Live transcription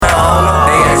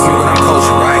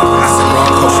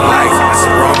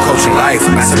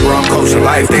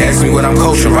life. They ask me what I'm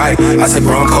coaching, right? I said,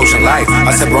 bro, I'm coaching life.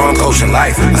 I said, bro, I'm coaching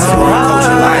life. I said, bro, I'm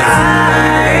coaching life.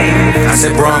 I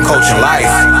said, bro, I'm coaching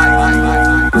life.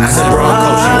 I said, bro, I'm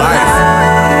coaching life.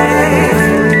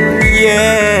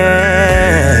 Yeah.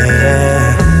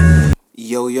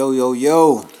 Yo, yo, yo,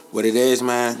 yo. What it is,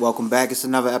 man. Welcome back. It's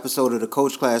another episode of the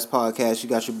Coach Class Podcast. You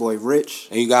got your boy Rich.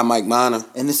 And you got Mike Mana.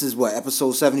 And this is what,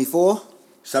 episode 74?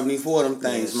 74 of them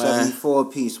things, man.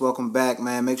 74 piece. Welcome back,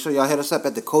 man. Make sure y'all hit us up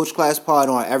at the Coach Class Pod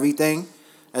on everything.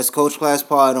 That's Coach Class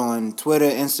Pod on Twitter,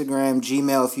 Instagram,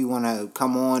 Gmail if you want to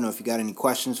come on or if you got any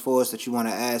questions for us that you want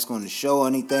to ask on the show or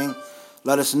anything.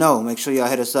 Let us know. Make sure y'all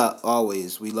hit us up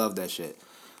always. We love that shit.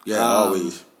 Yeah,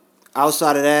 always.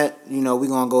 Outside of that, we're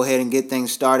going to go ahead and get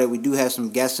things started. We do have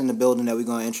some guests in the building that we're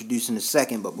going to introduce in a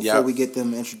second. But before we get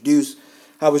them introduced,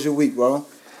 how was your week, bro?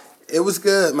 It was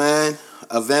good, man.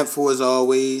 Eventful as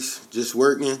always. Just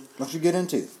working. What you get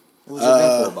into? What was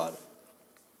eventful about it?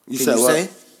 You said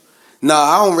what? No,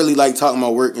 I don't really like talking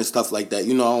about work and stuff like that. I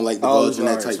don't like divulging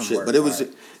that type shit. But it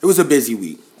was a busy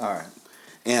week. All right.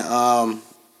 And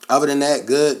other than that,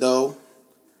 good, though.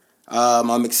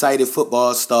 I'm excited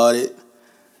football started.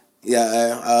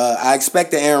 Yeah, I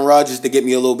expected Aaron Rodgers to get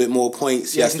me a little bit more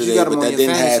points yesterday, but that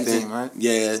didn't happen. Team, right?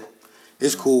 Yeah,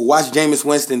 it's cool. Watch Jameis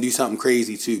Winston do something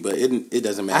crazy too, but it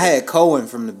doesn't matter. I had Cohen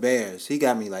from the Bears. He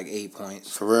got me like 8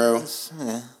 points. For real?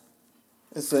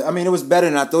 It was better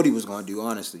than I thought he was going to do,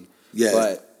 honestly. Yeah,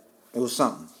 but it was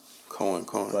something. Cohen.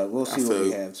 But we'll see what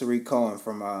we have. Tariq Cohen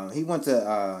from he went to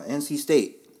NC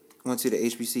State. Went to the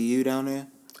HBCU down there.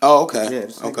 Oh, okay. Yeah,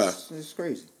 it's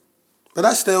crazy. But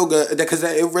that's still good because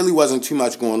it really wasn't too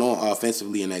much going on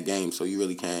offensively in that game, so you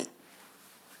really can't.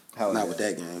 With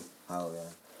that game. Oh yeah.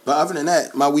 But other than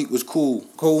that, my week was cool.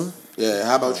 Cool. Yeah.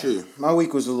 How about you? My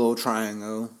week was a little trying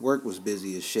though. Work was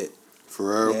busy as shit.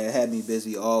 For real. Yeah, it had me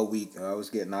busy all week. I was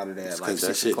getting out of there at like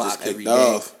 6 o'clock every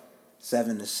day. Off.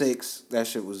 7 to 6. That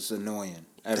shit was annoying.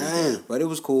 Damn. But it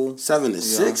was cool. 7 to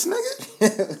 6,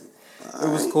 nigga. It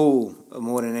was cool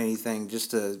more than anything,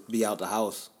 just to be out the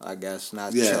house, I guess,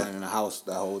 not chilling in the house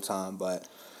the whole time. But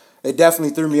it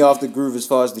definitely threw me off the groove as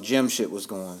far as the gym shit was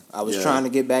going. I was trying to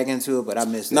get back into it, but I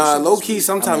missed it. Nah, low key,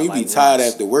 sometimes you be tired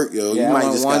after work, yo. Yeah, you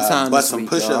might just bust some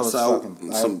push-ups out,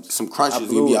 some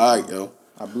crunches, you be all right, yo.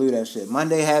 I blew that shit.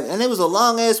 And it was a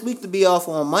long-ass week to be off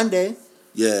on Monday.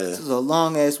 Yeah. This is a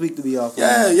long-ass week to be off on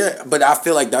Monday. Yeah. But I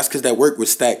feel like that's because that work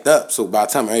was stacked up. So by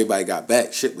the time everybody got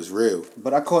back, shit was real.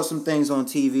 But I caught some things on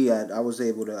TV. I was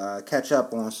able to catch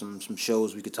up on some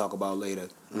shows we could talk about later,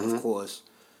 of course,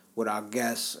 with our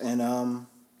guests. And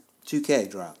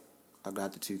 2K dropped. I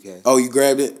got the 2K. Oh, you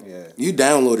grabbed it? Yeah. You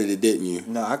downloaded it, didn't you?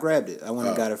 No, I grabbed it. I went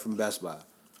and got it from Best Buy.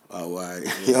 Oh, all right.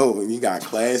 Yeah. Yo, you got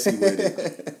classy with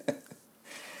it.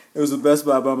 It was a Best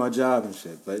Buy by my job and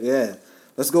shit. But yeah.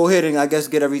 Let's go ahead and, I guess,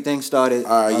 get everything started.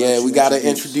 All right, we got to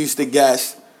introduce the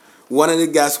guest. One of the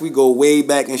guests, we go way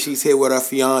back, and she's here with her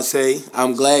fiance.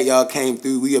 I'm glad y'all came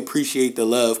through. We appreciate the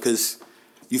love because,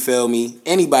 you feel me,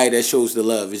 anybody that shows the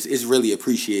love is really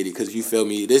appreciated because, you feel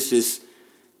me, this just,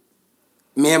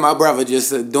 me and my brother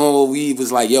just doing what we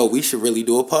was like, yo, we should really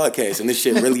do a podcast, and this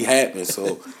shit really happened.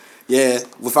 So, yeah,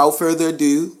 without further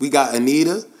ado, we got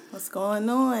Anita. What's going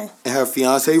on? And her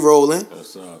fiance, Roland.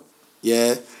 What's up?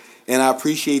 Yeah. And I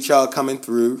appreciate y'all coming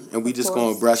through, and we just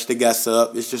going to brush the guests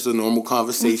up. It's just a normal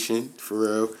conversation,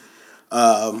 for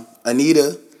real.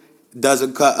 Anita does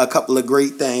a couple of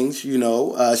great things, She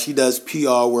does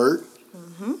PR work,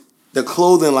 the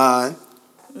clothing line,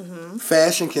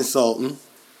 fashion consultant,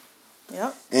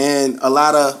 and a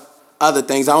lot of other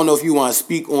things. I don't know if you want to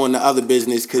speak on the other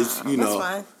business because, That's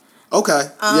fine. Okay,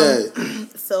 yeah.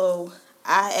 So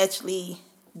I actually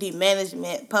do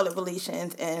management, public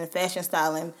relations, and fashion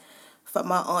styling for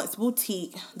my aunt's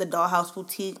boutique, the Dollhouse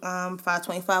Boutique,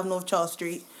 525 North Charles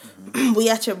Street. We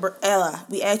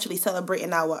actually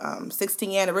celebrating our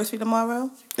 16th anniversary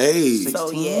tomorrow. Hey,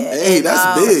 so yeah, hey,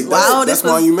 that's big. That's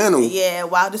monumental. Yeah,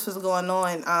 while this was going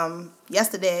on,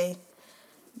 yesterday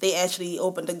they actually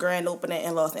opened the grand opening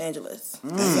in Los Angeles.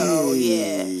 So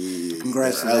yeah,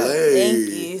 congrats, LA. Thank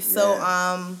you. So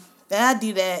then I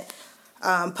do that.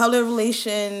 Public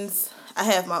relations. I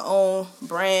have my own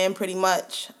brand, pretty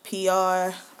much,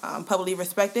 PR, publicly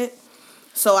respected.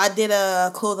 So I did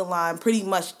a clothing line pretty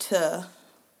much to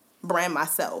brand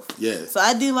myself. Yeah. So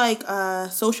I do like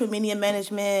social media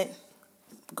management,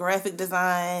 graphic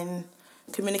design,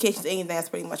 communications, anything. That's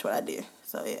pretty much what I do.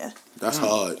 So yeah. That's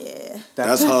hard. Yeah.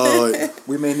 That's hard.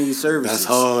 We may need services. That's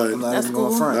hard. I'm not even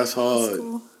going front. That's hard. That's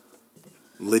cool.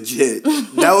 Legit.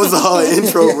 That was a hard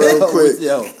intro real quick.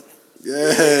 Yo.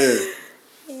 Yeah.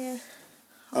 Yeah.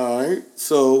 All right.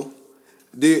 So,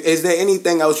 Is there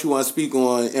anything else you want to speak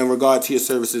on in regard to your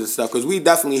services and stuff? Because we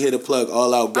definitely here to plug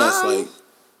all out guests.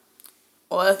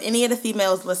 Or if any of the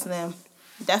females listening,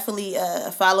 definitely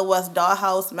follow us,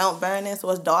 Dollhouse Mount Vernon. So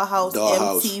it's Dollhouse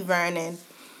MT Vernon.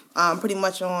 Pretty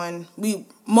much we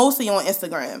mostly on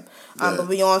Instagram, but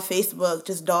we on Facebook,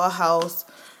 just Dollhouse.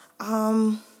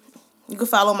 You can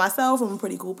follow myself. I'm a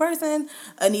pretty cool person.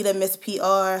 Anita Miss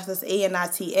PR. That's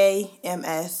ANITA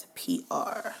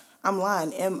MSPR. I'm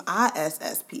lying.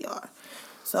 MISSPR.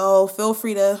 So feel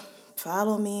free to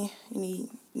follow me. You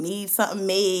need something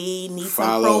made,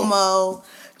 some promo.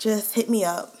 Just hit me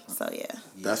up. So yeah.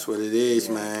 That's what it is,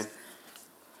 man.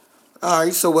 All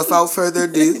right. So without further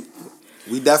ado,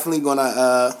 we definitely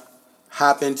gonna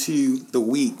hop into the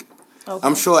week. Okay.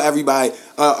 I'm sure everybody,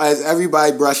 as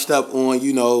everybody brushed up on,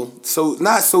 so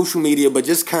not social media, but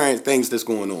just current things that's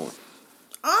going on.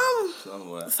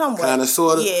 Somewhat. Kind of,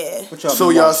 sort of. Yeah.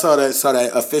 So y'all saw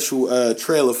that official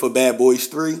trailer for Bad Boys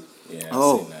 3? Yeah.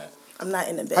 I've seen that. I'm not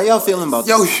in the Bad How y'all Boys. feeling about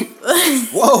Yo, this?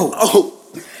 whoa. Oh.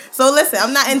 So listen,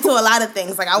 I'm not into a lot of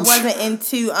things. Like I wasn't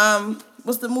into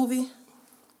what's the movie?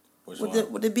 Which with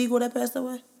one? the Beagle that passed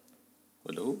away?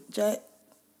 With the who? Jack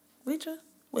Reacher?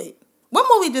 Wait. What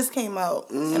movie just came out?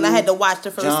 And I had to watch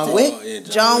the first John Wick? Oh, yeah,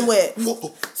 John Wick.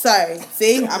 Sorry.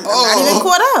 See? I'm not even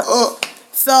caught up.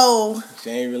 So she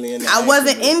ain't really in that. I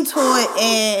wasn't into it,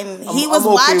 and he was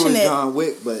I'm okay watching with it. John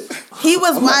Wick, but He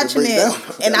was watching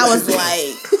it, and I was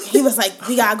like, he was like,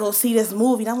 we gotta go see this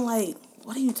movie. And I'm like,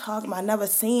 what are you talking about? I never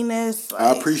seen this. Like,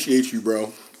 I appreciate you,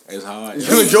 bro. It's hard.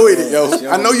 You enjoyed it, yo.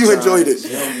 I know you enjoyed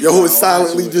it. Yo was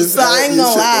silently just. So I ain't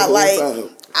gonna lie, like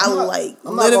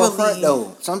I'm not gonna front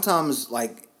though. Sometimes,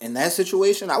 like in that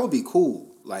situation, I would be cool,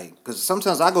 like because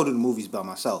sometimes I go to the movies by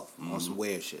myself on some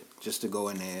weird shit, just to go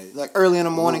in there like early in the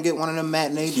morning, get one of them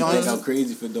matinee You joints. think I'm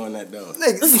crazy for doing that though?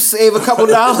 Nigga, you save a couple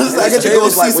dollars. I get to go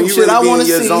see some shit I want to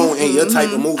see. Zone and your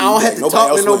type of movie. I don't have to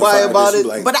talk to nobody about it.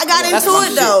 Like, but I got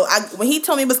into it though. When he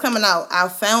told me it was coming out, I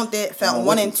found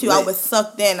 1 and 2. I was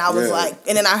sucked in. I was like,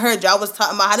 and then I heard y'all was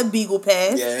talking about how the Beagle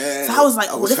passed. Yeah. So I was like,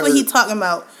 oh, this is what he talking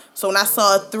about. So when I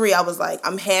saw 3, I was like,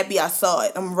 I'm happy I saw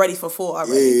it. I'm ready for 4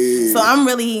 already. Yeah. So I'm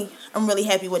really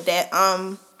happy with that.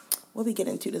 What we get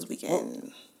into this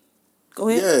weekend? Go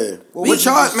ahead. Yeah.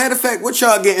 Well, matter of fact, what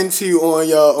y'all get into on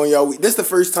y'all week? This is the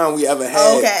first time we ever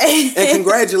had. Okay. And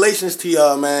congratulations to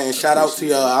y'all, man. And shout out to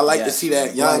y'all. I like to see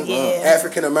that young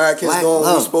African Americans doing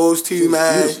what we're supposed to,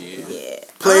 man. Yeah.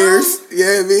 Players.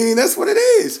 Yeah, I mean, that's what it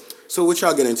is. So what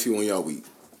y'all get into on y'all week?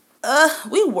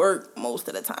 We work most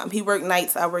of the time. He work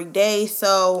nights, I work days,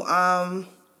 so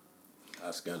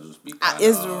Our schedules be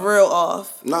it's real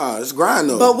off. Nah, it's grind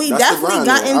though. But we definitely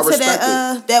got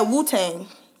into that Wu-Tang.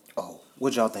 Oh,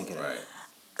 what y'all think of that? Right.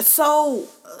 So,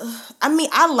 I mean,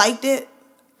 I liked it.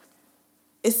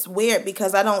 It's weird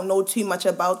because I don't know too much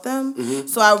about them. Mm-hmm.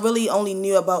 So I really only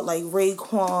knew about like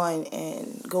Raekwon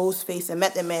and Ghostface and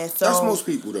Method Man. So that's most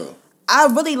people though. I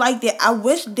really liked it. I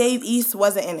wish Dave East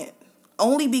wasn't in it.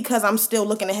 Only because I'm still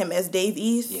looking at him as Dave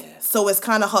East. Yeah. So it's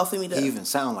kind of hard for me to he even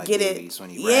sound like get Dave it. East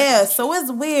when he yeah, so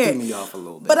it's weird. Threw me off a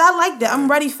little bit. But I liked it. I'm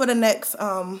ready for the next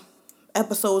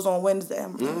episodes on Wednesday.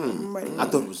 I'm ready. I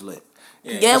thought it was lit.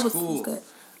 Yeah, it was cool. It was good.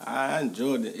 I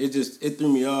enjoyed it. It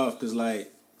threw me off because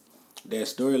like that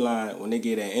storyline when they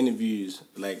get that interviews,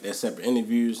 like that separate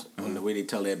interviews, when the way they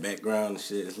tell that background and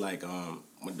shit, it's like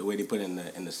with the way they put it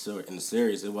in the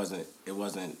series, it wasn't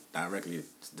directly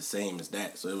the same as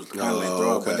that. So it was kind of like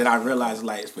throw up. But then I realized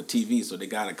like it's for TV, so they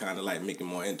gotta kind of like make it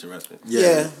more interesting.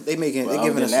 Yeah, they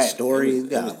giving us a story,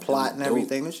 got a plot and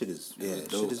everything. This shit is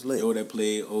shit is lit. Yoda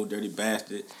played Old Dirty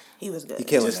Bastard. He was good. He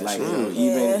killed Just that like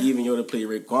shit. even Yoda played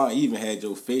Raekwon. He even had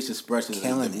your face expressions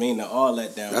and demeanor, all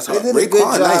that down. That's how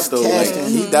Raekwon nice though. Like,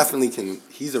 he definitely can.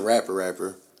 He's a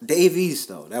rapper. Dave East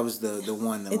though, that was the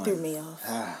one that threw me off.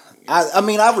 I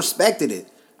mean, I respected it.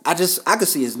 I could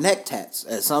see his neck tats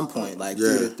at some point, like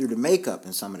through the makeup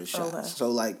in some of the shots. Okay. So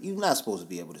like, you're not supposed to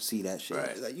be able to see that shit.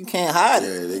 Right. Like, you can't hide it.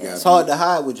 It's hard to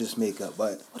hide with just makeup,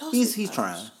 but he's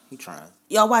trying. He's trying.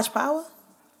 Y'all watch Power?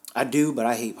 I do, but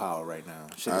I hate Power right now.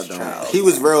 I don't. He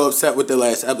was real upset with the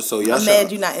last episode. I'm mad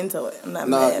you're not into it. I'm not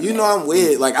mad. You know I'm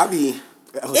weird. Like I be.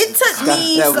 It took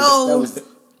me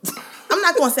I'm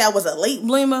not gonna say I was a late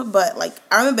bloomer, but like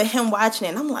I remember him watching it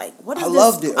and I'm like, what is this?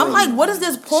 Loved it. I'm like, what is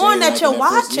this porn that you're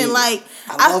watching? Like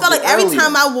I felt like every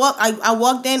time I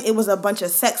walked in, it was a bunch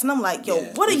of sex, and I'm like, yo,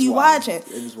 what are you watching?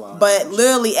 It was wild. But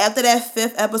literally after that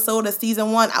 5th episode of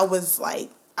season 1, I was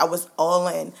all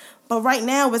in. But right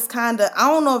now it's kind of, I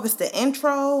don't know if it's the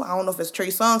intro, I don't know if it's Trey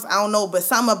Songz, I don't know, but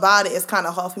something about it is kind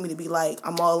of hard for me to be like,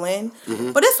 I'm all in.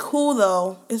 Mm-hmm. But it's cool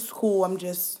though. It's cool. I'm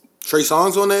just Trey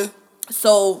Songz on there.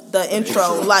 So the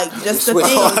intro, like just the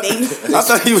thing, I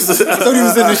thought he was in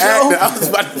the show. I was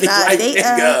about to be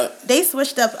they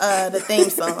switched up the theme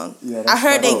song. I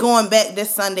heard they going back this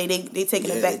Sunday. They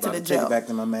taking it back to the Joe. Take it back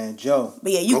to my man Joe.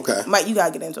 But yeah, Mike, you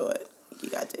gotta get into it. You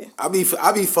got to. I be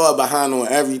far behind on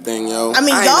everything, yo. I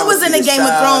mean, y'all was in the Game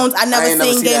of Thrones. I never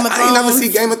seen Game of Thrones. I ain't never see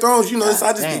Game of Thrones. You know, so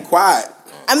I just be quiet.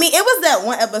 I mean, it was that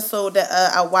one episode that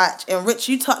I watched, and Rich,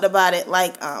 you talked about it.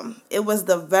 Like, it was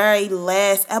the very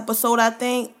last episode, I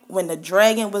think, when the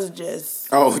dragon was just.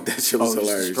 Oh, that shit was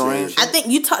hilarious. I think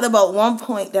you talked about one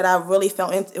point that I really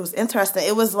felt it was interesting.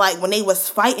 It was like when they was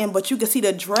fighting, but you could see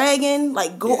the dragon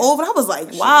like go over. I was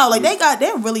like, wow, like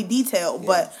they're really detailed,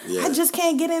 but I just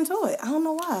can't get into it. I don't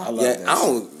know why.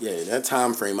 That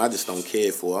time frame I just don't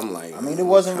care for. I'm like, I mean, it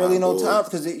wasn't really no time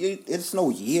because it's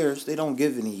no years. They don't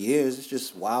give any years. It's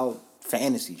just wild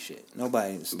fantasy shit.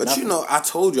 Nobody. But nothing. you know, I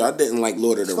told you I didn't like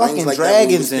Lord of the Rings. Like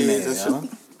dragons in there.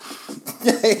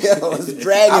 Yo. It's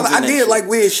dragons. I did like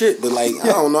weird shit, but like I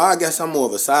don't know. I guess I'm more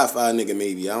of a sci-fi nigga.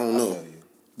 Maybe I don't know.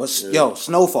 But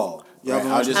Snowfall. Right,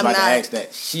 I was just about to ask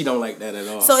that. She don't like that at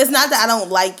all. So it's not that I don't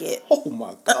like it. Oh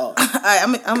my god! All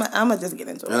right, I'm gonna just get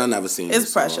into it. And I never seen it.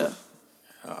 It's pressure.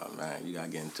 Oh man, you gotta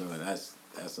get into it.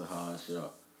 That's a hard show.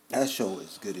 That show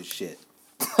is good as shit.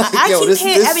 I keep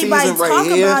hearing everybody talk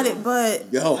about it, but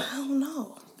I don't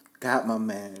know. Got my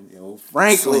man,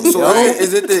 Franklin. So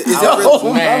is it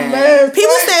man?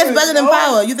 People say it's better than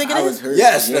Power. You think it is?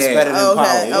 Yes, that's better than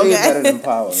Power. Okay. Better than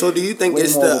Power. So do you think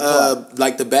it's the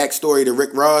like the backstory to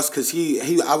Rick Ross? Because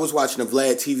I was watching a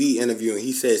Vlad TV interview and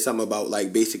he said something about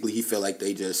like basically he felt like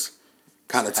they just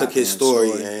kind of took his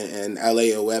story and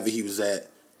LA or wherever he was at.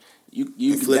 You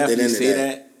can definitely say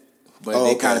that. But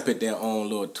they kind of put their own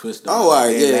little twist on it. Oh, all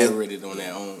right, They elaborated on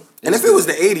their own. And if it was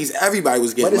the 80s, everybody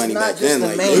was getting money back then.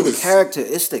 It's not just the main character,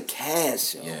 it's the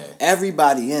cast, yo. Yeah.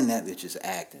 Everybody in that bitch is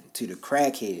acting. To the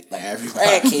crackhead. Like,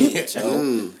 crackhead,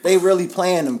 yo. They really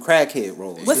playing them crackhead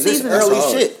roles. What season is early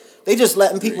shit. They just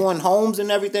letting people in homes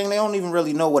and everything. They don't even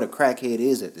really know what a crackhead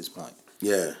is at this point.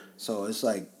 Yeah. So it's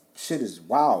like, shit is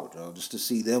wild, yo. Just to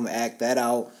see them act that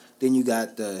out. Then you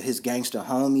got his gangster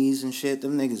homies and shit.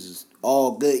 Them niggas is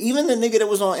all good. Even the nigga that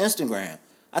was on Instagram.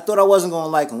 I thought I wasn't going to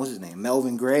like him. What's his name?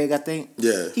 Melvin Gregg, I think?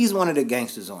 Yeah. He's one of the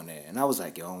gangsters on there. And I was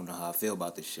like, yo, I don't know how I feel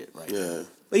about this shit right now.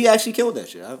 But he actually killed that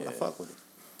shit. I fuck with it.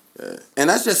 Yeah.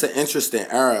 And that's just an interesting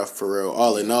era, for real,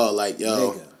 all in all. Like,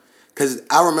 yo. Because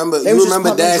I remember,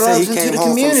 Dad said he came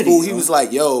home from school. He was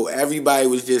like, yo, everybody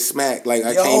was just smacked. Like,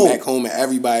 I came back home and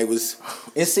everybody was...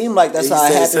 It seemed like that's how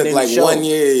it happened in the show. 1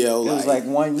 year, yo. It was like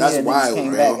 1 year. That's wild,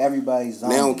 came bro. back, everybody's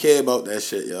zombie. They don't care about that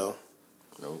shit, yo.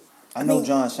 Nope. I know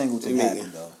John Singleton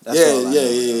happened, though. That's all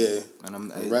I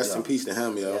know. And rest in peace to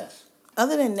him, yo. Yes.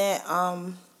 Other than that,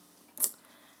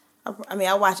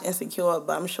 I watch Insecure,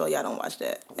 but I'm sure y'all don't watch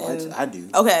that. I do.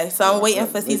 Okay, so I'm waiting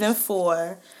for season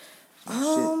 4.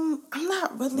 I'm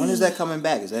not really... When is that coming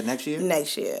back? Is that next year?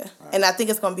 Next year. Right. And I think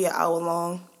it's going to be an hour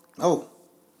long. Oh.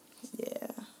 Yeah.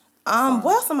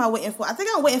 What else am I waiting for? I think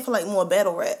I'm waiting for like more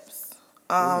battle raps.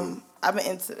 I've been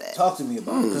into that. Talk to me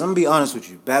about it. Because I'm going to be honest with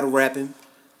you. Battle rapping,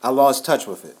 I lost touch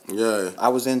with it. Yeah. I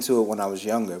was into it when I was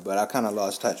younger, but I kind of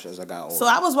lost touch as I got older. So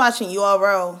I was watching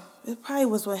URL. It probably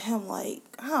was with him, like,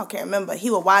 I can't remember.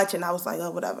 He would watch and I was like, oh,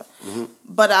 whatever. Mm-hmm.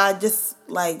 But I just,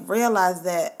 like, realized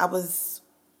that I was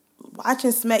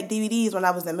watching Smack DVDs when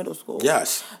I was in middle school.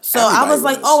 Yes. So I was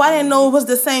like, oh, I didn't know it was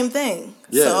the same thing.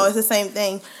 Yeah. So it's the same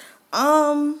thing.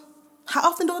 How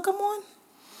often do it come on?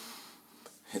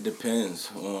 It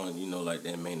depends on, like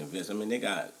their main events. I mean, they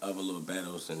got other little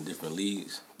battles in different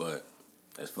leagues, but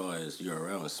as far as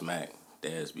URL and Smack,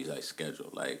 theirs be like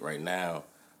scheduled. Like right now,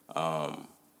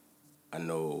 I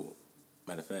know,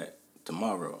 matter of fact,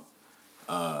 tomorrow,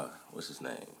 what's his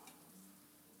name?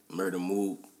 Murder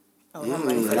Mook. Oh, I'm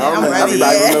ready for that.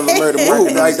 Everybody remember Murder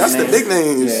Mook. Like, that's the big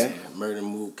names. Yeah. Murder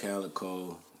Mook,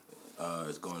 Calico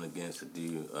is going against a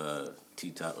dude,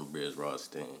 T-Top and Briz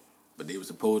Rothstein. But they were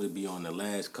supposed to be on the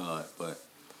last card, but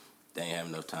they ain't have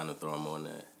enough time to throw them on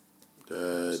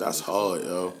there. That's hard,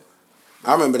 yo.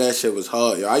 I remember that shit was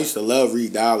hard, yo. I used to love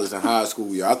Reed Dollars in high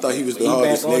school, yo. I thought he was the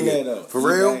hardest nigga. There, for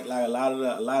real? Like a lot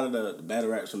of the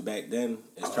battle raps from back then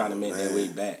is trying to make their way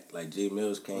back. Like Jay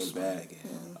Mills came back,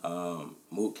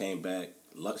 Mook came back,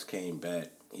 Lux came back.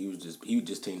 He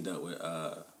just teamed up with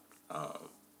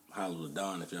Hollow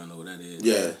Dawn, if y'all know what that is.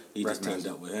 Yeah. He just teamed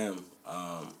up with him.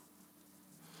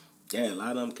 A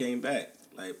lot of them came back.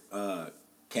 Like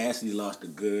Cassidy lost the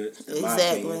goods, in my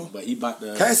opinion, but he bought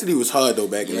the. Cassidy was hard though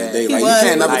back in the day. He like was. You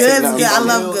can't never take nothing. I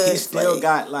love Goods.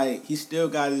 He still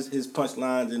got his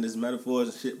punchlines and his metaphors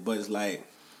and shit, but it's like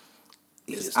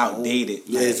it's outdated.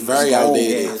 Yeah, it's very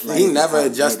outdated. Yeah, it's like, he never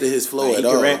outdated. adjusted his flow like, at he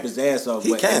all. can rap his ass off,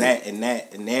 He but can. in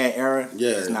that era, Yeah.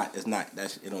 it's not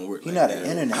that it don't work. He like not that. an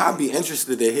internet. I'd be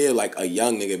interested to hear like a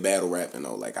young nigga battle rapping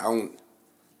though. Like I don't.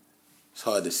 It's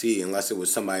hard to see unless it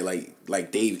was somebody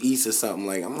like Dave East or something.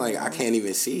 Like I'm like I can't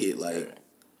even see it. Like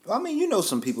Well, I mean, you know,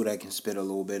 some people that can spit a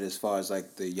little bit as far as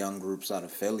like the young groups out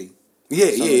of Philly. yeah,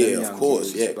 Some of them of young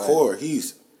course, kids, yeah, but- Core.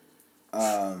 He's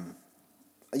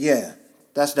Yeah,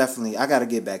 that's definitely. I got to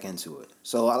get back into it.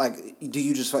 So, I like. Do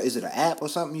you just? Is it an app or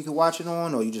something you can watch it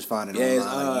on, or you just find it Yeah, it's,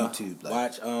 online like YouTube? Like,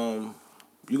 watch.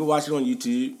 You can watch it on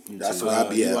YouTube. That's what I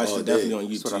be you at watch all it definitely day. on YouTube.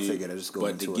 That's what I figured. I just go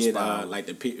but into to a get spiral. like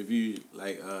the pay per view,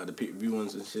 the pay per view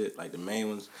ones and shit, like the main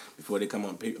ones before they come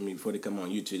on before they come on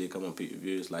YouTube, they come on pay per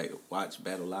view. It's like watch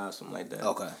Battle Live, something like that.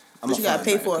 okay, But you gotta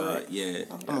pay for it, Uh, right? yeah,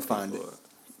 I'm gonna find it.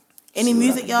 Any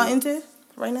music y'all into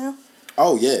right now?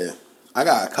 oh yeah. I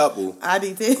got a couple. I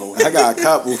do too. I got a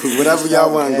couple. Whatever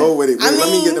y'all want to go with it. I Let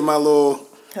me mean- get to my little.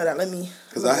 Hold on, let me.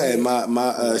 Cause I had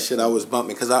my shit I was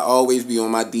bumping. Cause I always be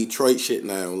on my Detroit shit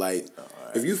now. Like,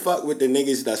 if you fuck with the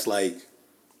niggas that's like,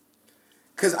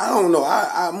 cause I don't know,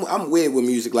 I'm weird with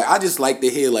music. Like, I just like to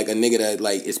hear like a nigga that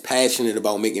like is passionate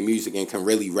about making music and can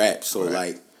really rap. So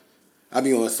like, I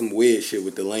be on some weird shit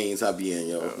with the lanes I be in,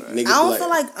 yo. Niggas I don't be feel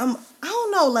like I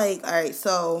don't know. Like, all right,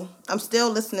 so I'm still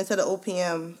listening to the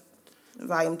OPM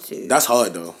Volume 2. that's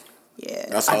hard though. Yeah.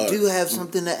 That's I hard. do have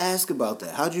something to ask about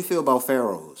that. How'd you feel about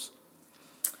Pharaohs?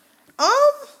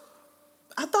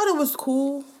 I thought it was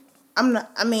cool.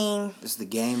 I mean, It's the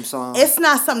game song. it's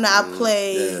not something that I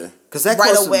play Yeah. Because that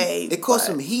right caused away. It caused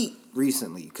but some heat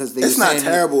recently. Because It's not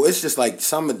terrible. It's just like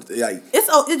some of like It's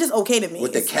just okay to me.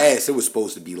 with the It's cast, it was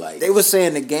supposed to be like. They were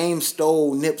saying the game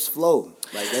stole Nip's flow.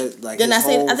 Like that. Like Didn't his I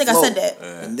say- whole I think I flow. said that.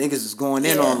 And niggas is going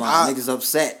in Yeah. online. Niggas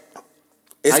upset.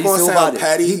 It's How you gonna feel sound about it?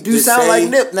 petty. He do to sound say- like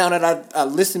Nip now that I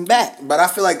listen back. But I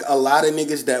feel like a lot of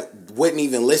niggas that wouldn't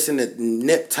even listen to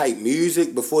Nip type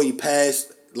music before he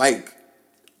passed, like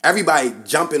everybody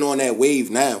jumping on that wave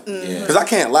now. Cause I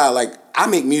can't lie, like I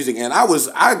make music and I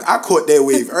caught that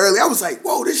wave early. I was like,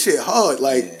 whoa, this shit hard.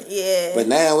 Like Yeah. But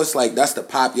now it's like that's the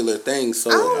popular thing.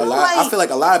 So don't a know, lot I like- feel like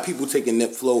a lot of people taking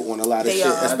Nip flow on a lot of They shit,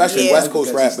 are, especially yeah. West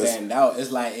Coast Because he rappers. stand out.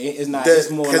 It's like it's not. It's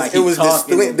more Because like it was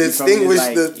distinguished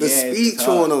distinguished the speech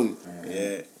on him.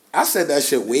 Yeah. I said that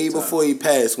shit way before he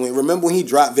passed. Remember when he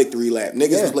dropped Victory Lap?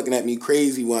 Niggas Yeah. was looking at me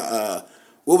crazy when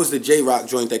what was the J Rock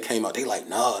joint that came out? They like,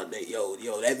 nah,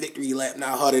 yo, that Victory Lap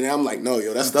not harder than I'm like, no,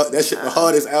 yo, that shit the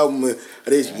hardest album of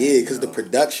this year because the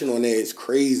production on there is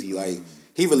crazy. Like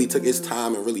he really took his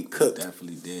time and really cooked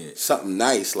Definitely did. something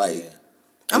nice. Like and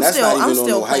I'm that's still not even on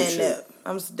no hype playing shit. Nip.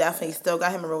 I'm definitely still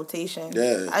got him in rotation.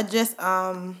 Yeah. I just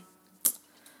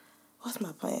what's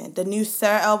my plan? The new Sir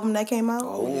album that came out.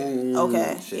 Oh yeah.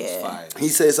 Okay. Shit's Yeah. fire. He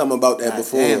said something about that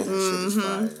before. Damn, that shit is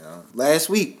fire, yo. Last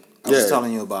week I was Yeah.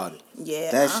 telling you about it.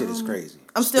 Yeah. That shit is crazy.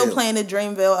 I'm still playing the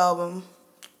Dreamville album.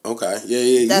 Okay,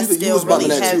 yeah. That's You still was bumping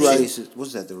really that too, heavy. right?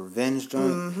 What's that? The Revenge joint.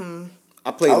 Mm-hmm.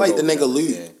 I played. I like the both nigga of them,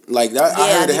 Luke. yeah. Like that, I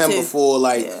Yeah, I heard of do him too. before,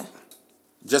 like Yeah.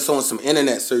 just on some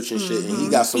internet search and shit, and he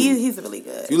got some. He's really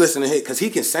good. You listen to him because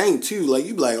he can sing too. Like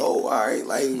you be like, oh, all right,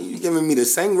 like you giving me the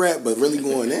sing rap, but really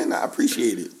going in. I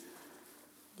appreciate it.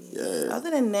 Yeah. Other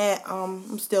than that,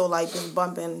 I'm still like just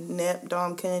bumping Nip,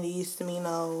 Dom Kennedy,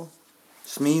 Smino.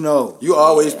 Smino. You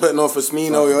always putting on for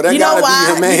Smino, yo. That You know gotta why?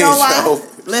 be your man, You know why? yo.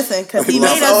 Listen, because he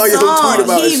That's made all a you tweet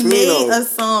about song. is He made Smino. a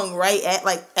song right at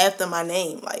like after my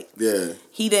name. Like Yeah.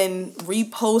 he didn't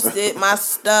reposted my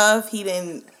stuff. He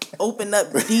didn't open up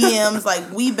DMs.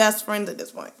 Like we best friends at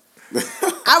this point.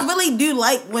 I really do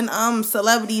like when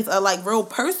celebrities are like real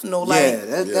personal. Like Yeah,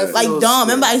 that like feels Dom.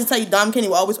 good. Remember I used to tell you Dom Kenny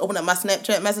will always open up my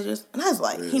Snapchat messages, and I was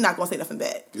like, he not gonna say nothing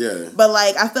bad. Yeah. But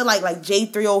like I feel like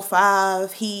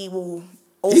J305, he will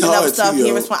open up hard stuff. too, He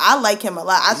yo. respond. I like him a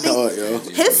lot. I He hard, yo.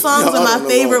 think his songs He are hard my on the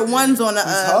favorite low. ones on the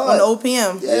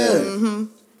OPM. Yeah.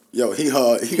 Yo, he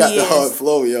hard. He got He the hard is.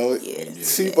 flow, yo. Yes.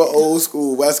 Super old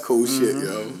school West Coast shit,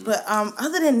 yo. But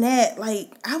other than that, like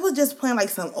I was just playing like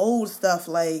some old stuff.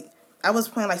 Like I was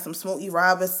playing like some Smokey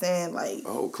Robinson, like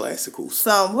Oh, classicals.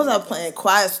 some what was I playing?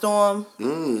 Quiet Storm.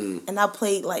 Mm. And I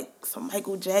played like some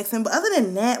Michael Jackson. But other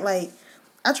than that, like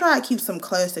I try to keep some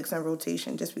classics in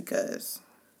rotation just because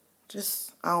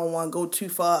I don't want to go too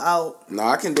far out No,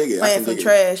 I can dig it. I playing can some dig it.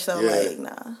 trash. So Yeah. like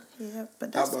nah. Yeah,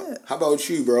 but that's it. How about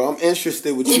you, bro? I'm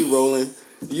interested with you, Roland.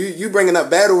 You bringing up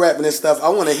battle rapping and stuff. I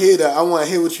want to hear that. I want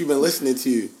to hear what you've been listening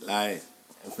to. Like,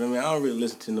 you feel me? I don't really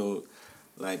listen to no,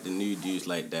 like, the new dudes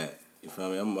like that. You feel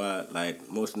me? I'm, like,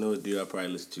 most of those dudes I probably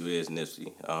listen to is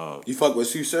Nipsey. You fuck with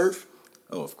Sue Surf?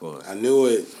 Oh, of course. I knew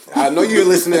it. I know you were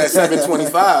listening at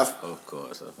 725. Of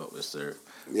course, I fuck with Surf.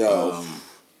 Yo.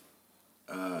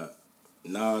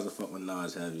 Nas, I fuck with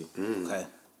Nas heavy. Okay.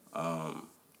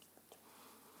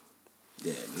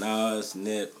 Yeah, Nas,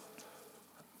 Nip.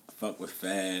 I fuck with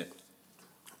Fab.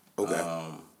 Okay.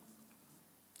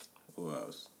 Who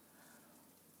else?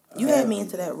 You had me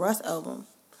into that Russ album.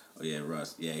 Oh yeah,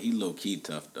 Russ. Yeah, he low key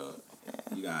tough though.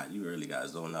 You really got to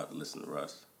zone out to listen to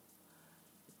Russ.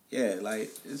 Yeah, like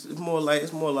it's more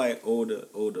like older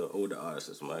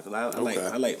artists, man. 'Cause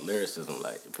I like lyricism,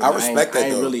 like I respect that I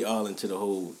ain't though. really all into the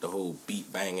whole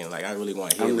beat banging. Like I really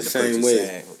want to hear I'm what the the person same way.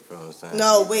 saying. You know what I'm saying?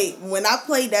 No, wait. When I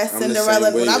played that I'm the Cinderella,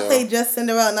 same way, when I yo. played just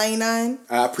Cinderella '99,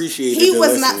 I appreciate he the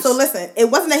was listens. not. So listen,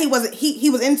 it wasn't that he wasn't. He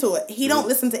was into it. He don't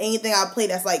listen to anything I play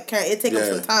that's like current. It take him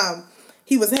Yeah. some time.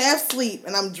 He was half asleep,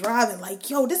 and I'm driving like,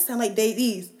 yo, this sound like Dave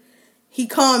East. He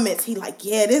comments. He like,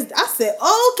 yeah, this. I said,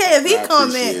 okay, if he I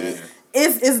comment, appreciate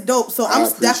it. it's dope. So I'm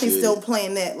appreciate definitely still it.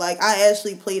 playing that. Like I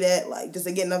actually play that like just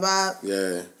to get in the vibe.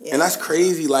 Yeah. Yeah. And that's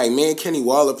crazy. Like, me and Kenny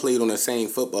Waller played on the same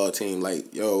football team.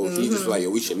 Like, yo, he just like, yo,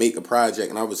 we should make a project.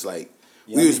 And I was like,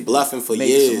 we was bluffing for Make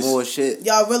years. some more shit.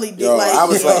 Y'all really did Yo, like. I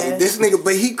was yeah. like, this nigga,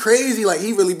 but he crazy. Like,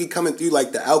 he really be coming through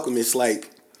like the Alchemist, like,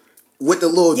 with the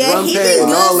little Yeah, drum he pad be and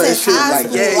good all that since shit. high Like,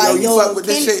 school. yeah, Like, yo, you yo, fuck with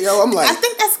this Kenny- shit, yo. I'm like, I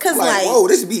think that's because like whoa,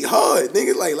 this beat hard,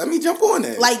 nigga. Like, let me jump on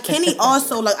that. like Kenny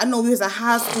also like I know we was in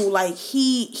high school like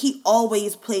he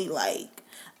always played like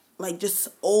just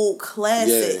old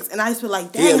classics and I used to be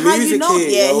like he a dang how you music know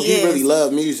kid, yeah yo. he He is. really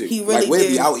love music. He really like, we'll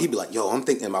be do. out, he be like, yo, I'm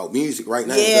thinking about music right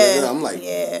now. yeah I'm like,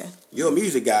 yeah you're a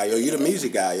music guy, yo. You the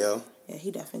music guy, yo. yeah he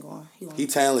definitely going He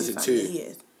talented too. he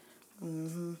is.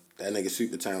 That nigga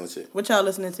super talented. What y'all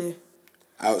listening to?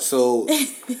 So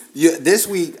yeah, this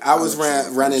week I was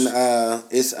running.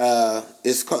 It's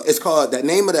called. That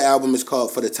name of the album is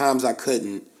called "For the Times I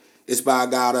Couldn't." It's by a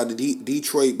guy out of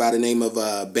Detroit by the name of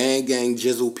Band Gang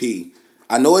Jizzle P.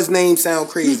 I know his name sound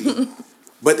crazy,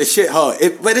 but the shit hard.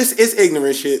 But it's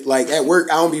ignorant shit. Like at work,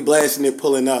 I don't be blasting it,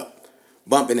 pulling up,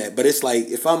 bumping it. But it's like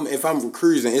if I'm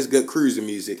cruising, it's good cruising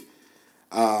music.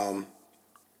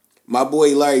 My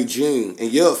boy Larry June,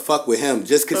 and you'll fuck with him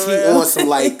just cause he on some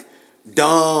like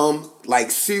dumb,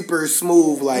 like super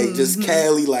smooth, like just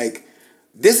Cali, like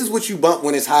this is what you bump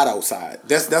when it's hot outside.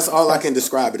 That's all I can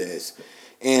describe it as.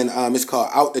 And it's called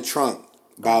Out the Trunk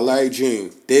by Larry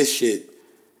June.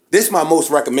 This my most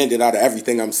recommended out of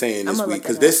everything I'm saying this week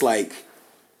because this like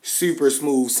super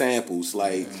smooth samples,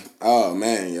 like oh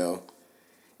man, yo.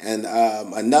 And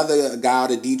another guy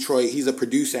out of Detroit, he's a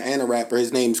producer and a rapper.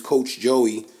 His name's Coach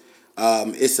Joey.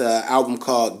 It's an album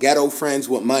called Ghetto Friends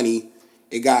with Money.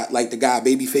 It got like the guy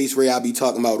Babyface Ray I be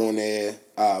talking about on there.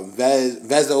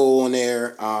 Vezo on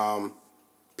there.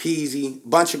 Peasy.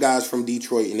 Bunch of guys from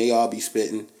Detroit and they all be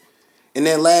spitting. And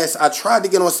then last, I tried to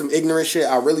get on some ignorant shit.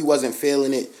 I really wasn't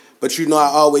feeling it. But you know I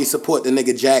always support the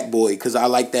nigga Jack Boy because I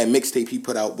like that mixtape he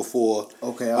put out before.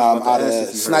 Okay, I was about to out ask of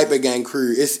if you Sniper heard Gang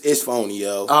Crew. It's phony,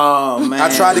 yo. Oh man, I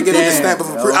tried to get him the stamp of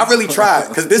approval. I really tried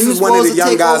because this He is was one of the supposed to young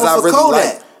take guys I over for really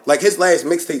Kodak. like. Like his last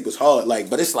mixtape was hard, like,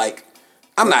 but it's like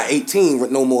I'm not 18 with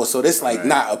no more, so this like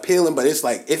not appealing. But it's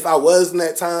like if I was in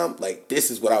that time, like this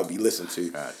is what I would be listening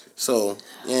to. Gotcha. So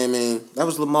yeah, man. That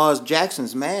was Lamar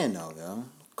Jackson's man though, yo.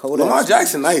 Kodak. Lamar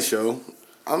Jackson, nice, yo.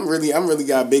 I'm really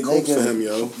got big hopes for him,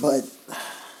 yo. But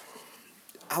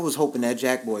I was hoping that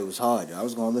Jack Boy was hard, yo. I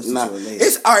was gonna listen Nah, to it later.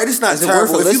 it's all right. It's not Is it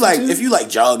terrible worth a listen to? if you like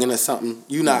jogging or something.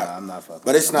 You not. Nah, I'm not fucking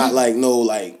But it's with not like no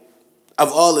like.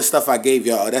 Of all the stuff I gave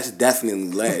y'all, that's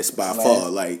definitely last by far.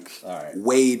 Like Alright.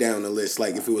 way down the list.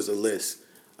 Like if it was a list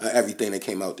of everything that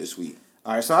came out this week.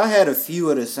 All right, so I had a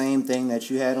few of the same thing that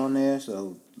you had on there.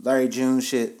 So Larry June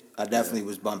shit, I definitely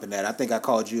was bumping that. I think I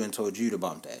called you and told you to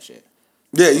bump that shit.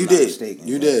 Yeah, I'm you not did. mistaken,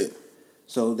 You yeah. did.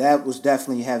 So that was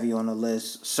definitely heavy on the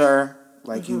list. Sir,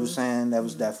 like you were saying, that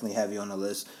was definitely heavy on the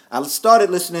list. I started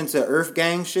listening to Earth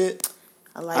Gang shit.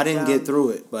 I didn't get through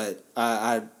it, but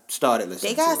I started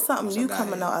listening They got to it something once I new got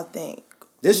coming in. out, I think.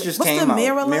 This just What's came the out.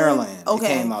 Mirrorland? Okay. Okay.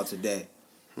 It came out today.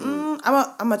 I'm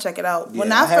gonna check it out. When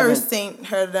Yeah, I I first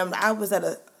heard of them, I was at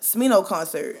a Smino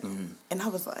concert, and I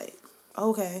was like,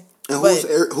 okay. And But-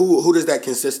 who does that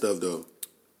consist of though?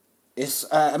 It's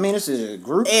it's a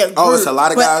group. Yeah, Oh, it's a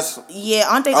lot of but- guys? Yeah,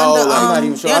 aren't they Oh, under? like- I'm not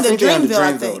even sure. They're I under think they're under Dreamville,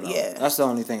 I Dreamville, think. though. Yeah. That's the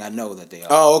only thing I know that they are.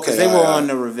 Oh, okay. 'Cause they were Alright. on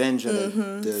the Revenge of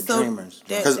the So Dreamers.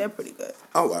 they're pretty good.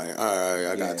 Oh, all right.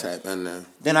 I got Yeah. tap in there.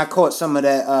 Then I caught some of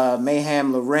that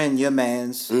Mayhem Loren, your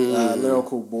man's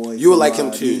lyrical boy. You would from, like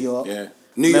him too. New York. Yeah.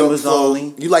 New York Members flow.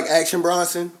 only. You like Action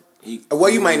Bronson? He Well,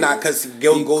 you might not because He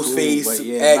cool, Ghostface but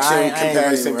yeah, action I ain't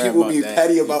comparison. really worried People be about that.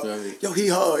 petty You about, feel me? yo, he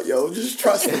hard, yo. Just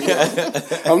trust me, yo.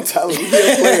 I'm telling you,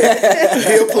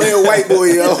 he a player white boy,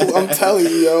 yo. I'm telling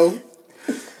you, yo.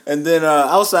 And then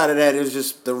outside of that, it was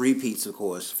just the repeats, of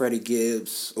course. Freddie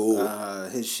Gibbs,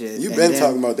 his shit. You've And been then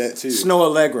talking about that too. Snow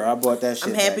Allegra, I bought that shit.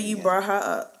 I'm happy back you again. brought her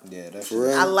up. Yeah, that's For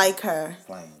real? I like her.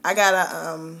 Flame. I got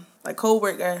a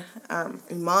coworker,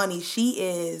 Imani. She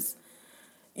is.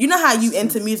 You know how you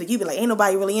into music? You be like, ain't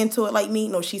nobody really into it like me.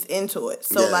 No, she's into it.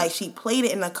 So Yeah. like, she played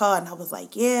it in the car, and I was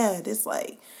like, yeah, this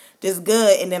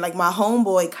good. And then like my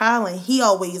homeboy Colin, he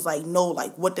always like know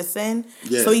like what to send.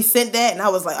 Yeah. So he sent that, and I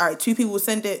was like, all right, 2 people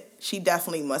sent it. She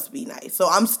definitely must be nice. So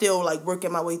I'm still like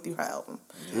working my way through her album,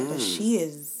 but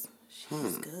she's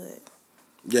good.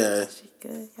 Yeah. She's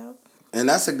good, yo. And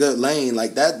that's a good lane.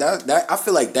 Like that I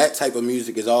feel like that type of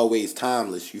music is always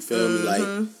timeless. You feel me?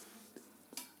 Like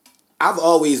I've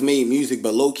always made music,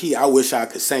 but low key I wish I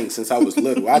could sing since I was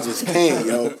little. I just can't,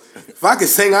 yo. If I could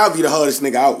sing, I'd be the hardest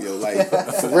nigga out, yo. Like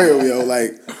for real, yo.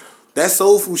 Like that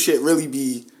soulful shit really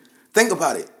be. Think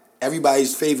about it.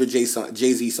 Everybody's favorite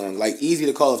Jay-Z song, like easy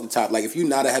to call off the top. Like if you're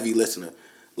not a heavy listener,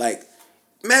 like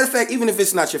matter of fact, even if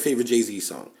it's not your favorite Jay-Z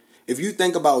song, if you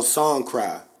think about Song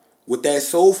Cry with that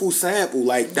soulful sample,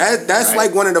 like that's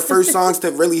like one of the first songs to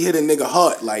really hit a nigga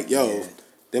heart. Like yo,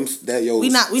 We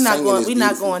not singing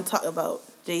is going to talk about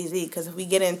Jay-Z, because if we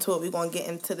get into it, we're going to get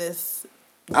into this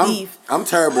I'm, beef. I'm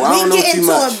terrible. I don't know too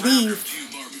much.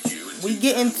 We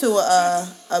get into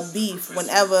a beef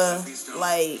whenever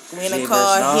like we in a Jay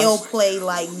car. versus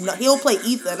He'll play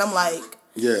Ether, and I'm like,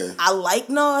 Yeah. I like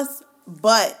Nas,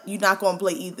 but you're not gonna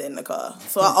play Ether in the car.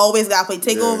 So I always gotta play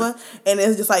Takeover, and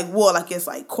it's just like war, like it's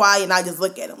like quiet, and I just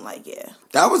look at him like, yeah.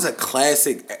 That was a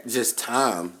classic just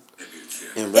time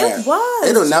in rap. It was.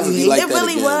 It'll never be like it that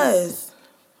really again. was.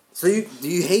 So do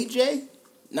you hate Jay?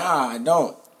 Nah, I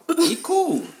don't. He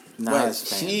cool. Nah, But it's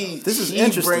this is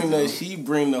interesting, though. She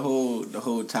bring the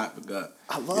whole topic up.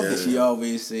 I love And it. she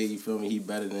always say, you feel me, he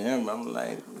better than him. I'm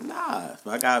like, nah. If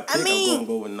I got to pick, I'm gonna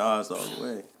go with Nas all the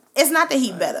way. It's not that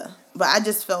he better, but I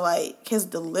just feel like his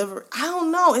delivery. I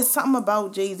don't know. It's something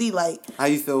about Jay-Z. Like, How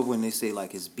you feel when they say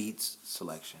like his beats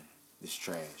selection is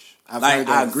trash? I've Like heard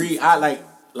that I a agree. few I times.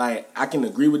 like I can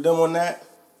agree with them on that.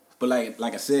 But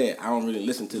like I said, I don't really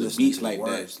listen to the Listening beats to the like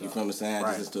words, that. You though. feel what I'm saying? I Right.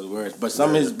 just listen to the words. But some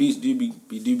of his beats do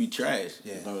be trash.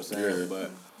 Yeah. You know what I'm saying? Yeah.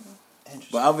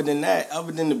 But other than that,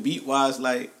 other than the beat wise,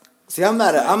 like See, I'm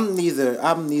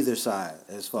neither side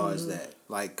as far as that.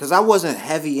 Like, cause I wasn't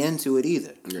heavy into it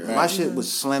either. Yeah. My shit was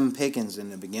slim pickings in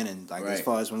the beginning. Like, as Right.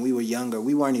 far as when we were younger,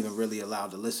 we weren't even really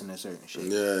allowed to listen to certain shit.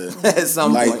 Yeah. At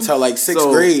some Like point. till like sixth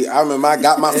So- grade, I remember I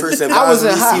got my first I was in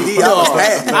advisory CD. I was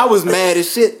mad. I was mad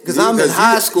as shit because I'm in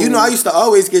high school. You know, I used to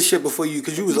always get shit before you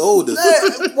because you was older.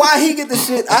 Why he get the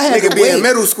shit? I had Nigga to be wait. in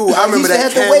middle school. I remember used to that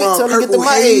have to wait till Cameron he get to Purple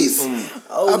my Haze. age.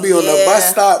 oh, I be on the yeah. bus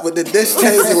stop with the disc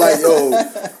changer like, yo.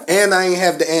 And I ain't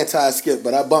have the anti-skip,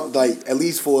 but I bumped like at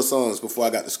least 4 songs before I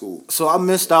got to school. So I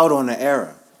missed out on the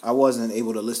era. I wasn't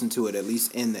able to listen to it at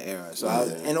least in the era. So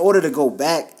in order to go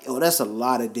back, that's a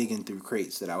lot of digging through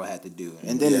crates that I would have to do.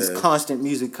 And then there's Yeah. constant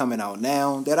music coming out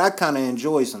now that I kind of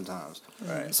enjoy sometimes.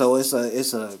 Right. So it's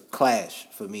a clash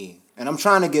for me. And I'm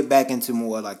trying to get back into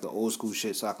more like the old school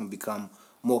shit so I can become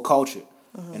more cultured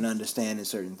and understanding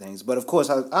certain things. But of course,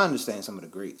 I understand some of the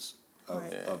greats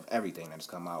of everything that's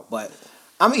come out. But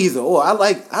I'm either or. I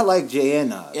like Jay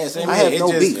and Nas. yeah, same I here. have It no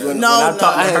just, beef. When, No, when I no,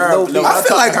 talk I to have her, no when beef. I I feel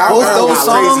talk like to her, Both I those got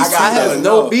songs, crazy I have shit.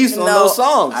 no beefs on No. those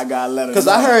songs. I gotta let her Because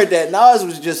know. I heard that Nas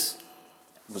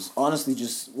was honestly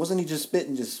wasn't he just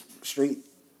spitting just straight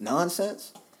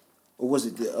nonsense? Or was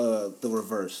it the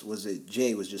reverse? Was it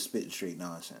Jay was just spitting straight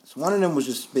nonsense? One of them was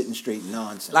just spitting straight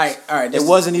nonsense. Like, all right, it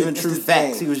wasn't even this true the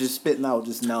facts. thing. He was just spitting out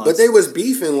just nonsense. But they was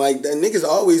beefing like that. Niggas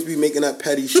always be making up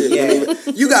petty shit.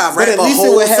 Yeah. You got to But rap at a least it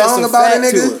whole would have song some about a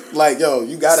fact to nigga. it. Like, yo,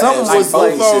 you gotta Something have was some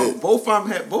like- funny shit. both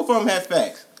of them had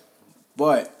facts,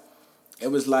 but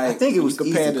it was like I think it when was you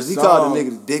easy compare because the he called song, the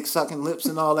nigga dick sucking lips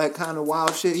and all that kind of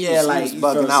wild shit. He Yeah, was, like, he you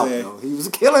was feel bugging what out I'm saying? though. He was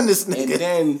killing this and nigga.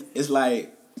 then it's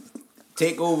like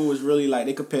Takeover was really like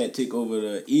they compared Takeover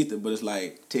to Ether, but it's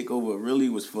like Takeover really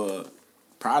was for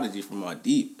Prodigy from our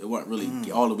deep. It wasn't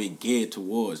really all the way geared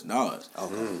towards Nas.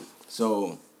 Okay.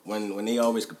 So when they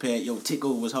always compared, yo,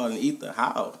 Takeover was harder than Ether.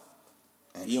 How?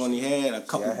 He only had a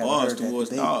couple I haven't bars heard that towards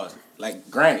debate. Nas.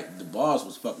 Like, granted, the bars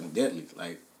was fucking deadly.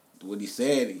 Like what he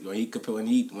said when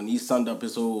he summed up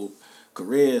his whole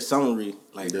career summary,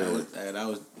 like that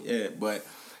was But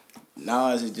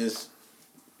Nas is just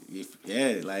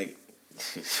like.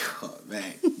 Oh,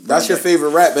 man. That's your favorite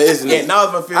rapper, isn't Yeah, it?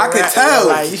 Nas my favorite. I can rapper, tell.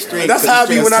 Like, you straight, That's how I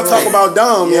be when I talk about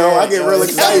Dom, yo. I get real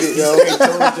excited, yo. He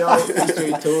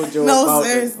straight told Joe No, about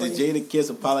seriously. the Jada Kiss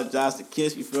apologize to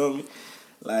Kiss. You feel me?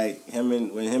 Like when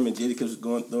him and Jadakiss was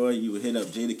going through it, you would hit up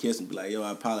Jadakiss and be like, "Yo,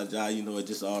 I apologize. You know, it's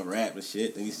just all rap and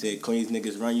shit." And he said, "Queens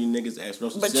niggas run you niggas." Ask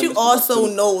Russell. But Simmons you also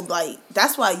know, like,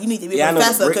 that's why you need to be a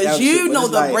professor, because you know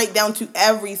the breakdown to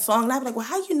every song. And I'd be like, well,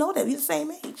 how you know that? We the same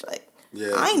age. Like,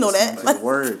 I ain't know that. Like,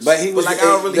 words. But he was like, I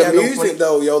don't really have the no music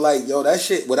though, yo, like, yo, that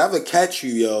shit, whatever catch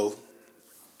you, yo.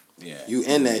 Yeah. You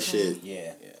in that shit.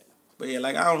 Yeah. But yeah,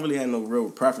 like, I don't really have no real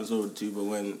preference over the two, but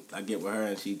when I get with her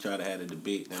and she try to have a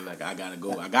debate, then, like, I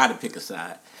gotta pick a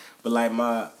side. But, like,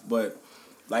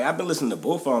 I've been listening to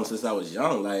both of them since I was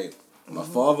young. Like, my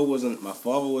father was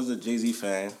a Jay-Z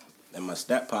fan, and my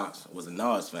step pops was a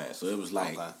Nas fan. So it was,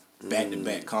 like,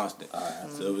 back-to-back constant.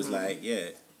 So it was like, yeah.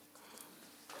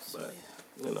 But,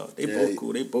 you know, they both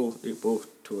cool. They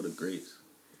both two of the greats.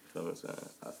 You know what I'm saying?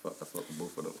 I fuck with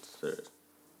both of them. Serious.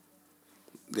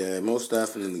 Yeah, most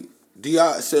definitely. Do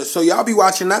y'all so y'all be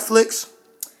watching Netflix?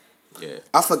 Yeah.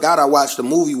 I forgot I watched a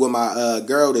movie with my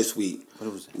girl this week.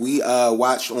 What was it? We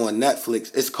watched on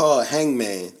Netflix. It's called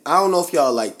Hangman. I don't know if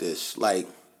y'all like this. Like,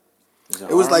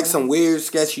 it was like some weird,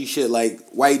 sketchy shit. Like,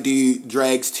 white dude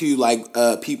drags two like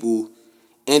people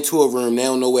into a room. They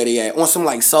don't know where they at. On some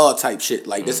like Saw type shit.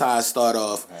 Like, this how I start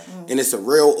off. And it's a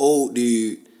real old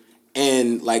dude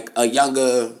and like a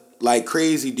younger like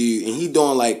crazy dude, and he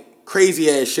doing like crazy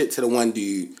ass shit to the one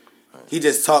dude. He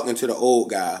just talking to the old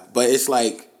guy, but it's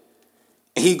like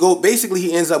he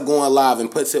ends up going live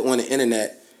and puts it on the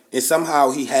internet, and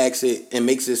somehow he hacks it and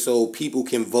makes it so people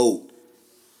can vote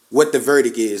what the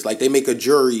verdict is. Like, they make a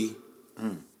jury,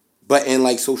 but in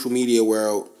like social media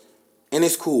world, and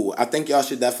it's cool. I think y'all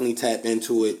should definitely tap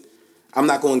into it. I'm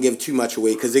not going to give too much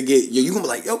away because you gonna be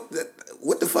like, yo,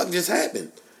 what the fuck just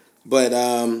happened? But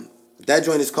that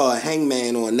joint is called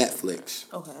Hangman on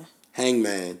Netflix. Okay.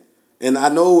 Hangman. And I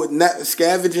know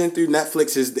scavenging through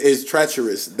Netflix is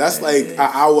treacherous. That's like an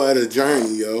hour of the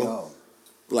journey, yo.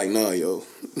 Like, no, yo.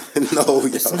 No, yo.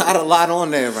 It's not a lot on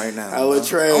there right now. Hella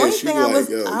trash. You like,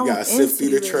 yo, you I gotta was sift through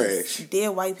the into trash. Dead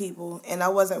white people, and I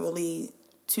wasn't really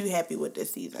too happy with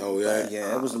this season. Oh, yeah?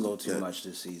 Yeah, it was a little too much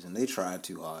this season. They tried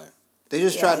too hard. They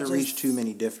just tried to reach too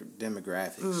many different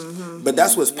demographics. But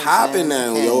that's what's popping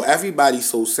now, yo. Everybody's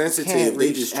so sensitive. Can't They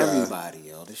reach just try. everybody,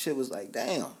 yo. The shit was like,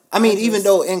 damn. I mean, even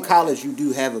though in college you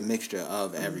do have a mixture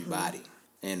of everybody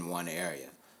in one area,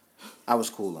 I was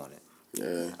cool on it.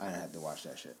 Yeah. I didn't have to watch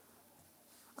that shit.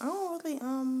 I don't really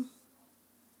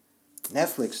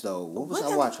Netflix though, what was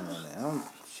I watching on there?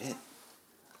 Shit.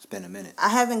 It's been a minute. I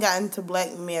haven't gotten to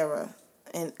Black Mirror,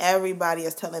 and everybody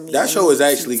is telling me That show is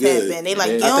actually good. They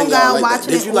like, you I don't think gotta like watch that.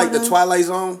 it. Did you like the Twilight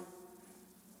Zone?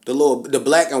 The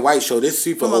black and white show. This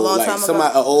super From a old. long Like, time ago?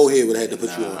 somebody, an old head would have had to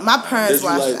put you on. My parents Did you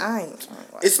watched like- it. I ain't.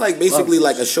 It's like basically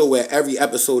like a show where every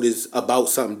episode is about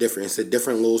something different. It's a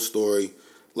different little story,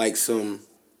 like some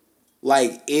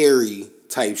like eerie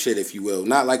type shit, if you will.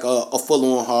 Not like a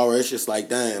full on horror. It's just like,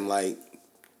 damn, like,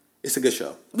 it's a good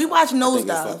show. We watched I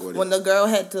think I fuck Nosedive with when the girl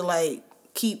had to like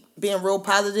keep being real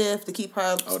positive to keep her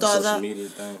Oh, the stars social up. media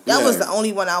thing. That was Yeah. the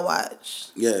only one I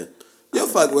watched. Yeah. You'll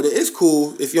fuck with it. It's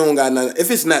cool if you don't got nothing.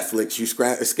 If it's Netflix, you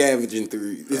scavenging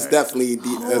through. It's definitely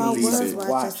I was decent. watching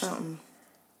Watch. something.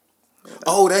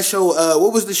 Oh, that show.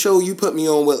 What was the show you put me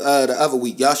on with the other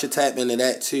week? Y'all should tap into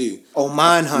that too. Oh,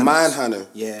 Mindhunters. Mindhunter.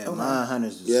 Yeah, Mindhunters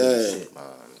is Yeah. some shit.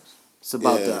 It's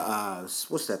about Yeah. the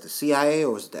what's that? The CIA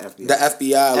or was it the FBI? The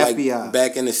FBI, like FBI.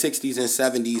 back in the 60s and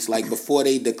 70s, like before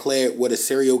they declared what a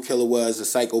serial killer was, a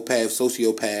psychopath,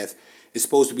 sociopath. It's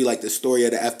supposed to be like the story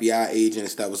of the FBI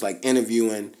agents that was like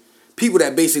interviewing people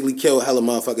that basically killed hella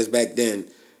motherfuckers back then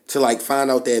to like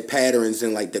find out their patterns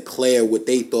and like declare what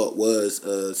they thought was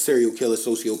a serial killer,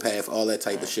 sociopath, all that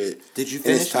type of shit. Did you And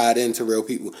finish it's tied into real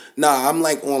people. Nah, I'm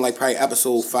like on like probably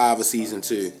episode 5 of season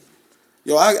 2.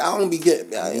 Yo, I don't be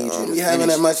getting, I don't be having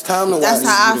that much time to watch. That's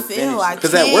how I to feel. finish I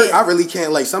Because can't. at work, I really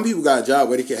can't. Like, some people got a job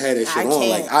where they can have that shit I on. can't.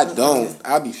 Like, I don't.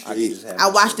 I be straight. I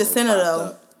watched The Sinner,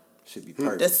 though. Should be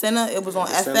perfect. The Sinner, it was on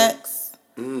The Sinner?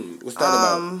 FX. What's that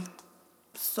about?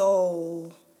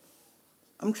 So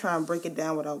I'm trying to break it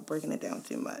down without breaking it down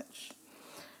too much.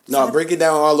 No, break it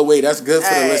down all the way. That's good for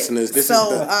the Alright, listeners. This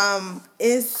so,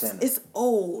 is the... it's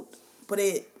old, but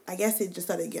I guess it just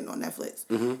started getting on Netflix.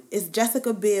 Mm-hmm. It's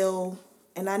Jessica Biel,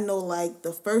 and I know like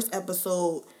the first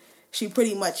episode, she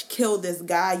pretty much killed this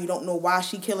guy. You don't know why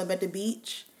she killed him at the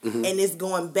beach. Mm-hmm. And it's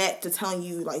going back to telling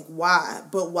you like why.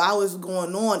 But while it's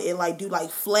going on, it like do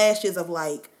like flashes of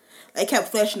like they kept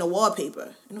flashing the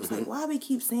wallpaper. And it was like, why we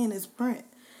keep seeing this print?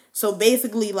 So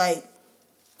basically like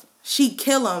she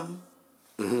kill him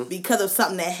because of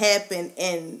something that happened,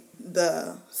 and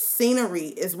the scenery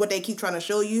is what they keep trying to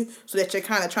show you so that you're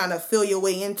kind of trying to feel your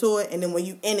way into it, and then when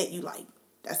you in it, you like,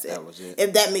 That's it. That was it.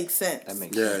 If that makes sense. That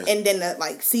makes Yeah. And then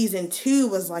like season 2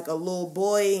 was like a little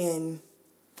boy and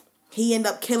he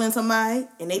ended up killing somebody,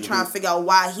 and they trying to figure out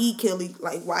why he kill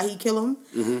him.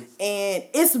 And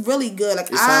it's really good.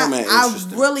 Like It sound mad I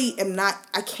interesting. really am not.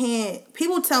 I can't.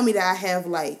 People tell me that I have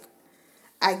like,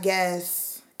 I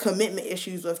guess, commitment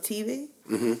issues with TV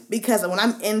because when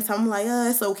I'm in something, I'm like,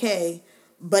 it's okay,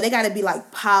 but it got to be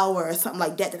like Power or something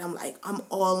like that. That I'm like, I'm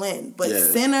all in. But Yeah.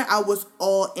 Sinner, I was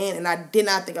all in, and I did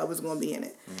not think I was going to be in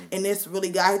it. And it's really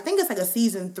good. I think it's like a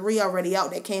season 3 already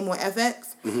out that came on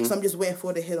FX. So I'm just waiting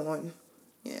for it to hit on.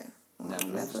 Yeah. On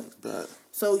Netflix. But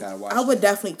So Gotta watch I would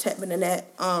definitely tap into that.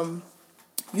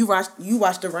 You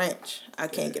watch The Ranch. I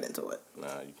can't get into it. Nah,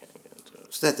 you can't get into it.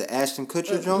 Is that the Ashton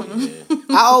Kutcher joint? Yeah.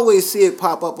 I always see it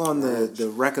pop up on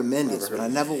the recommended, but I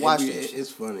never watched it.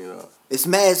 It's funny though. It's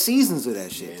mad seasons of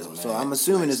that shit Yeah, though, it's so mad. I'm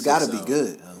assuming Like it's got to 6 be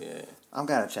good. Yeah. I'm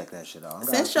gotta check that shit out. I'm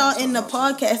Since gotta y'all in the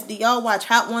podcast, do y'all watch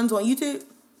Hot Ones on YouTube?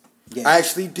 Yeah. I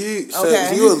actually do. So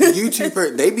Okay. if you're a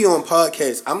YouTuber, they be on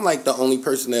podcasts. I'm like the only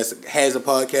person that has a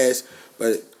podcast,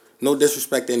 but no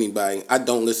disrespect to anybody. I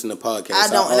don't listen to podcasts. I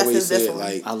don't, unless always it's this say it, one.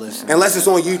 like I listen. unless it's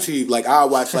on YouTube. Like I'll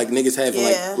watch like niggas having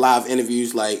Yeah. like live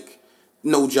interviews. Like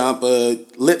No Jumper,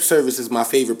 Lip Service is my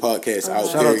favorite podcast out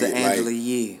Shout out to period. Angela Like,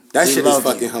 Yee. that We shit is love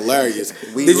fucking you. hilarious.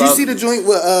 We Did you love see the you. joint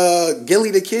with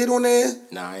Gilly the Kid on there?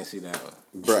 Nah, I ain't see that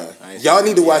one. Bruh, I ain't y'all seen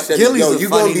need to that. watch that. Gilly's Yo, a you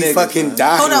gonna funny be nigga, fucking son.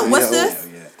 dying. Hold up, what's yo. this? Yeah.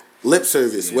 Lip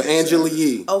Service with Angela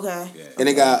Yee. Okay. And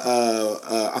they got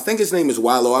I think his name is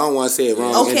Wallow. I don't want to say it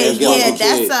wrong. And Okay, then Gilly yeah, the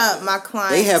Kid. that's my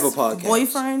client's They have a podcast.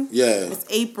 boyfriend. Yeah. It's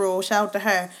April. Shout out to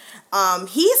her.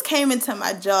 He's came into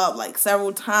my job like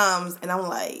several times, and I'm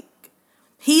like,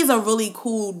 he's a really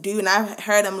cool dude, and I've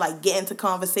heard him like get into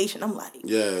conversation. I'm like,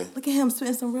 Yeah. look at him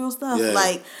spitting some real stuff. Yeah.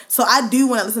 Like, so I do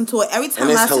want to listen to it every time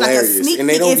And it's I see like a hilarious. sneak And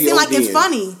they peek. don't It be seems like it's ODing.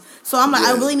 funny. So I'm like,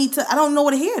 I Yeah. really need to. I don't know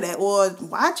where to hear that or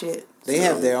watch it. They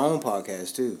have their own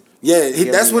podcast too. Yeah,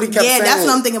 that's what he kept Yeah, saying. that's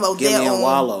what I'm thinking about. Gilly Their and own.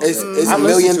 Wallow. It's I $1 listen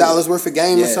million to it. worth of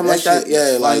game or Yeah, something like that. shit Yeah,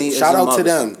 is like funny as shout a out to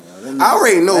them. motherfucker, yo. Them I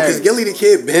already know because hilarious. Gilly the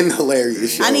Kid been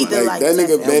hilarious. Yo. I need to, like, that check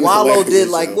nigga that. been And Wallow hilarious, did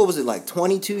like yo. what was it like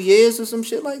 22 years or some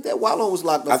shit like that? Wallow was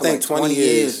locked up I for think like 20 20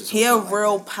 years. or He a something like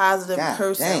real that. positive God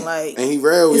person. dang. Like, And he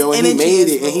real, his yo, and he energy made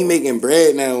is it, and he real. making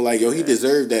bread now. Like, yo, he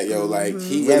deserved that, yo. Like,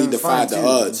 he really having defied fun, the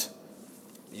too. odds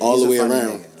Yeah, all he's the a way funny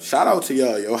around. nigga. Shout out to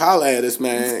y'all, yo. Holla at us,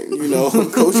 man. You know,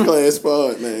 Coach Class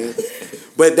Pod, man.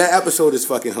 But that episode is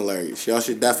fucking hilarious. Y'all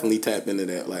should definitely tap into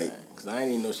that. Like, Cause I didn't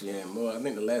even know she had more. I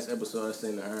think the last episode I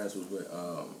seen of hers was with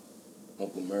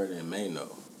Uncle Murder and Mano.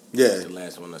 yeah, The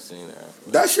last one I seen her.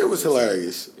 that shit was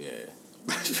hilarious. Yeah.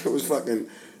 That shit was fucking.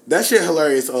 That shit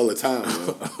hilarious all the time,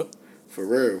 yo. For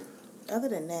real. other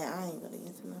than that, I ain't really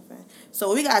into nothing.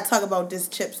 So we gotta talk about this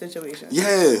chip situation.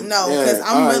 Yeah. No, yeah, because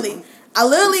I'm all right. really, I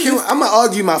literally. I'm gonna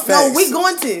argue my facts. No, we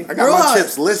going to. I got Real my hard.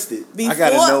 chips listed. Before, I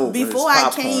gotta know, but before it's I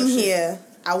popcorn came shit. here,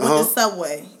 I went to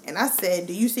Subway and I said,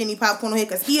 "Do you see any popcorn on here?"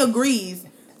 Because he agrees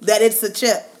that it's a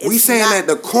chip. We It's saying not- at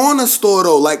the corner store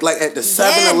though, like at the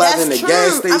 7-Eleven, the that's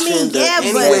gas true. I station, mean, yeah, but-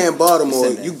 anywhere in Baltimore, It's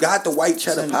in there. you got the white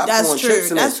cheddar popcorn That's true.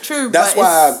 chips in That's it. true, That's but why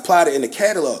I it's- applied it in the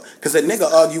catalog. Cause a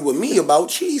nigga argued with me about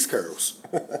cheese curls.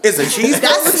 It's a cheese curl.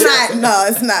 That's not. No,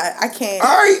 it's not. I can't.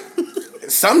 All right.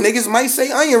 Some niggas might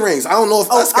say onion rings. I don't know if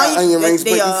us got onion rings,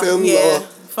 but you feel me? Yeah, Or,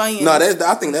 Funyuns. no,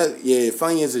 I think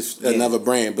Funyuns is another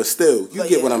brand, but still, you But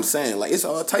get yeah. what I'm saying. Like it's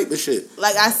all type of shit.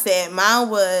 Like I said, mine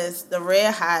was the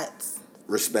Red Hots,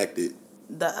 Respected.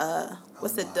 the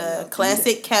the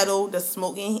classic kettle, the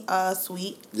smoking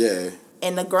sweet, Yeah.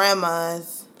 and the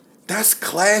grandma's. That's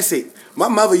classic. My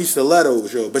mother used to love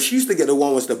those, yo. But she used to get the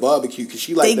one with the barbecue because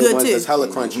she liked They the good ones too. that's hella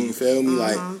crunchy. You feel me?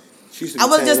 Like she used to. I be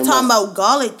was tearing just them talking up. about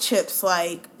garlic chips.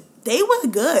 Like they was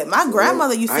good. My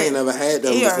grandmother used to. I ain't never had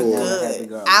them They are before. Had the good.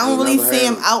 garlic. I don't I really never see had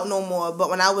them them. out no more. But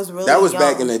when I was really That was young,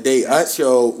 back in the day. Us,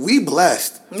 yo, we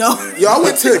blessed. No. Yo, I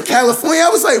went to California. I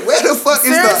was like, where the fuck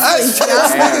is the us Seriously,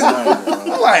 chips?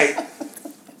 yo. I'm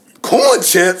like, corn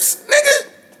chips, nigga.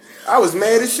 I was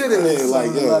mad as shit in there.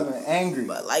 Like, yo. 7-Eleven angry.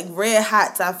 But like Red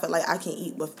Hots, I feel like I can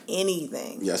eat with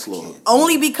anything. Yes, Lord.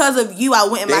 Only because of you, I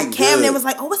went in my They cabinet good. and was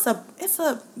like, "Oh, it's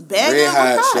a bag Red of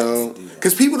Hot, Hots." yo.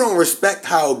 Because people don't respect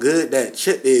how good that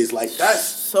chip is. Like, that's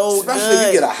So especially if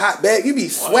good. you get a hot bag, you be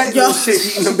sweating Yo. and shit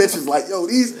eating them bitches. Like, yo,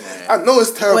 these, I know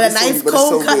it's terrible. With a for you, nice but it's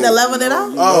cold so cut good. to level it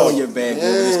out. Oh, your bad boy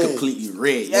is completely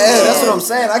red. Yeah, that's what I'm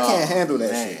saying. I can't handle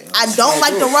that man. shit. I don't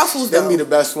like the ruffles Them be the though.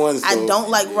 best ones, I though. don't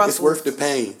like ruffles. It's worth the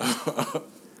pain.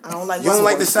 I don't like. You don't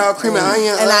like the ruffles. sour cream and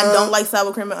onion? and I don't like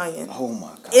sour cream and onion. Oh my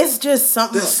god. It's just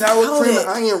something. the sour about cream it. and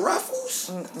onion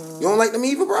ruffles. You don't like them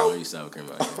either, Oh, bro? you sour cream.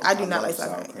 I do not like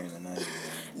sour cream. cream and onion.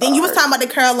 Then you was talking about the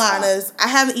Carolinas. I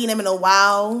haven't eaten them in a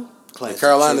while. The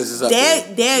Carolinas is up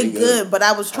there. They're good, but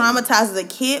I was traumatized as a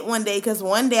kid one day because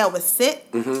one day I was sick,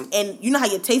 and you know how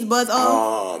your taste buds are?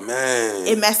 Oh, man.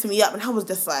 It messed me up, and I was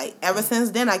just like, ever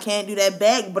since then, I can't do that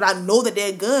bag, but I know that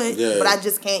they're good, but I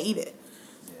just can't eat it.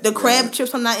 The crab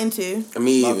chips I'm not into.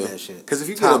 Me Love either. that shit. Because if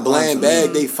you Top get a bland one. bag,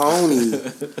 they phony.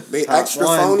 They extra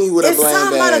one. phony with a It's bland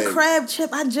something bag. about a crab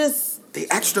chip, They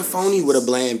extra phony with a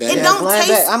bland bag. It don't Bland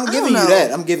taste- bag. I'm I giving don't you know.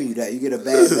 that. I'm giving you that. You get a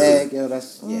bad bag, yo.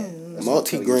 That's that's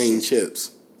Multi-grain chips.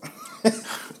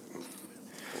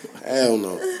 Hell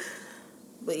no.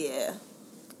 But yeah,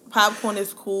 popcorn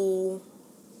is cool.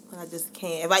 But I just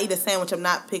can't. If I eat a sandwich, I'm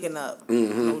not picking up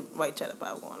no white cheddar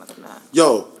popcorn. I'm not.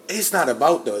 Yo, it's not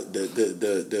about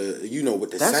the you know,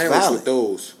 with the That's sandwich valid. with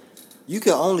those. You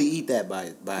can only eat that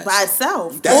by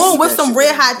itself. That's- Or with that some shit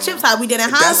red with hot anything. chips, how we did in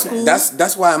high school.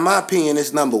 That's why, in my opinion,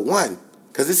 it's number one.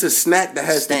 Because it's a snack that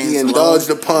has Stands to be alone. indulged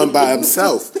upon by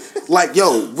himself. Like,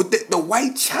 yo, with the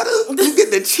white cheddar, you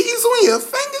get the cheese on your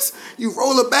fingers, you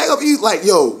roll it back up, you like,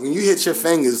 yo, when you hit your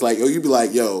fingers, like, yo, you be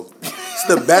like, yo, it's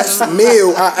the best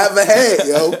meal I ever had,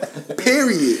 yo.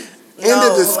 Period. End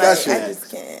of discussion. Like, I just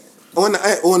can't.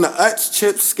 On the Utz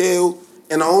chip scale,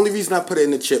 and the only reason I put it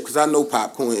in the chip, because I know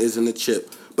popcorn is in the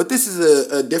chip, but this is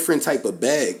a different type of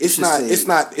bag. It's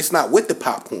not with the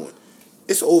popcorn.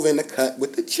 It's over in the cut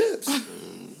with the chips.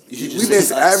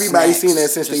 Everybody's seen that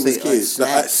since they was kids. The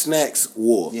Utz Snacks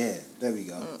war. Yeah, there we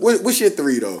go. What's your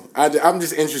three though? I'm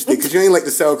just interested because you ain't like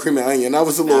the sour cream and onion. I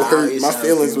was a little hurt. My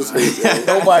feelings was hurt.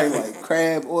 Nobody like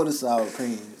crab or the sour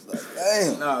cream. It's like,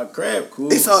 damn. Nah, crab cool.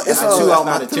 It's all- That's two out not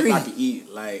my a chip three. I can eat.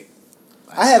 Like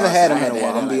I haven't had them I in a while. that,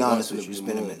 I'm gonna be like, honest once with you. in It's a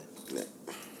been a blue minute.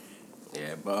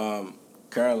 Yeah, but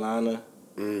Carolina,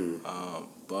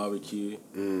 barbecue,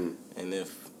 and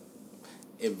if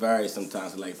it varies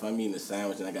sometimes. Like if I'm eating a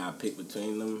sandwich and I gotta pick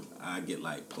between them, I get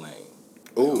like plain.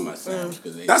 Ooh. On my sandwich,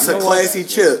 cause That's a classy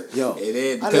chip. Yo, It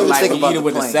is I because never like think when you about eat it the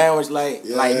with a plain. sandwich, like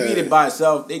you eat Yeah. it by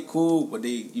itself, they cool, but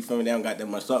you feel me? They don't got that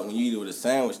much salt. When you eat it with a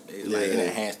sandwich, it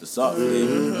enhance the salt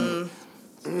flavor.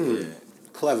 Yeah.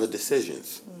 Clever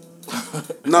decisions.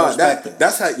 No,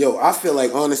 that's how, yo, I feel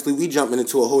like, honestly, we jumping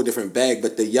into a whole different bag,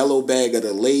 but the yellow bag of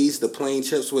the Lay's, the plain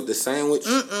chips with the sandwich.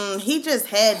 He just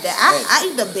had that. I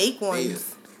eat the baked ones.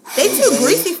 They too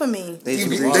greasy for me.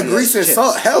 The grease and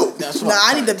salt help. No,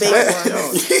 I need the baked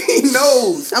ones. He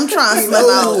knows. I'm trying to slim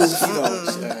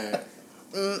out.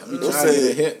 You trying to get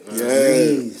a hit?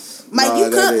 Yeah. Mike, Nah, you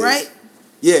that cook, is. right?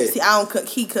 Yeah. See, I don't cook.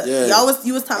 He cook. Yeah.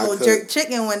 You was talking I about cook. jerk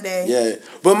chicken one day. Yeah.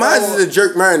 But mine is a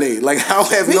jerk marinade. Like, I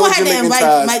don't have We no gonna have to Jamaican invite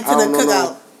ties. Mike to I the don't know.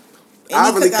 cookout. I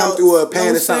Any really come cookouts, through a pan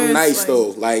no of something serious, nice, like- though.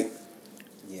 Like,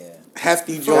 Yeah.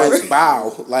 hefty joints,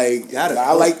 bow. Like, Gotta I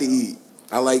cook. like to eat.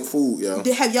 I like food, yo.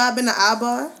 Have y'all been to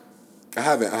iBar? I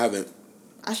haven't.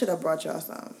 I should have brought y'all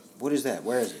some. What is that?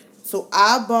 Where is it? So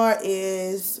iBar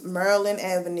is Maryland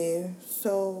Avenue.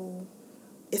 So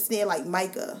it's near like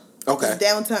Micah. Okay. It's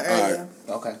downtown area.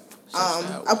 Okay.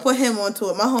 I put him onto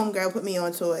it. My homegirl put me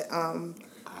onto it.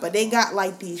 But they got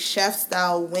like these chef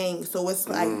style wings. So it's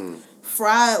like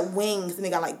fried wings and they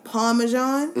got like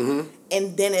Parmesan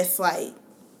and then it's like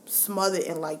smothered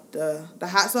in like the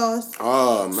hot sauce.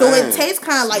 Oh, man. So it tastes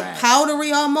kind of like Smash.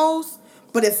 powdery almost,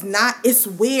 but it's not. It's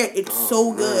weird. It's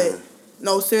so good. man.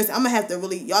 No, seriously, I'm gonna have to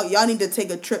really y'all need to take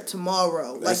a trip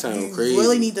tomorrow. That Like sound you crazy.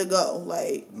 really need to go.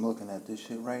 Like I'm looking at this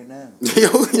shit right now. yo,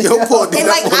 pulled and it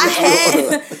like up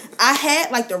on the floor. I had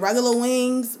like the regular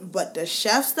wings, but the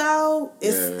chef style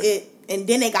is Yeah. it. And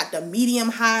then they got the medium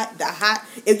hot, the hot.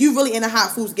 If you really into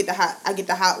hot foods, get the hot. I get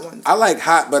the hot ones. I like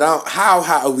hot, but how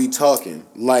hot are we talking?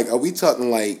 Like, are we talking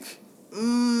like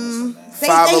They 5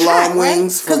 hot, alarm right?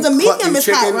 wings Because from the medium Clucking is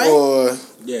Chicken, hot, right? or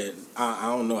Yeah, I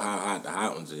don't know how hot the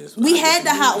hot ones is. We I had just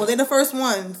the hot knew ones. They're the first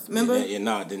ones. Remember? Yeah,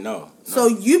 no, I didn't know. So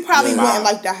you probably Yeah. wouldn't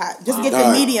like the hot. Just get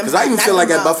the medium. Because I even hot, feel not like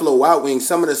the at mild. Buffalo Wild Wings,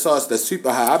 some of the sauce that's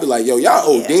super hot, I'd be like, yo, y'all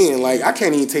ODing. Like, I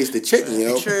can't even taste the chicken,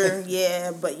 yo. True,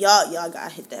 yeah, but y'all gotta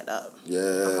hit that up. Yeah,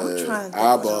 I'm trying to think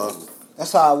Ibar.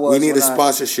 That's how I was. We need a when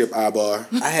sponsorship,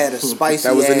 Ibar. I had a spicy.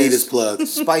 That was ass, Anita's plug.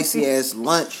 Spicy ass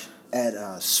lunch at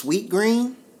Sweet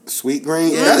Green. Sweet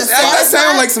Green. Yeah, that the that spot-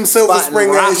 sound like some Silver Spot in Spring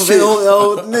ass shit. Rockville,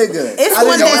 yo, nigga. It's I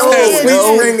one didn't day know a it That week, was, Sweet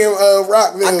yo. Spring in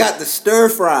Rockville. I got the stir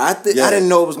fry. I Yeah. didn't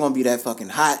know it was gonna be that fucking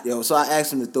hot, yo. So I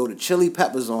asked him to throw the chili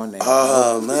peppers on there.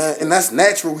 Oh, man. And that's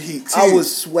natural heat, too. I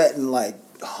was sweating like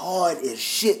hard as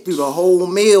shit through the whole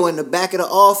meal in the back of the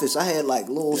office. I had like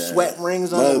little sweat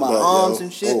rings under my arms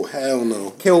and shit. Oh, hell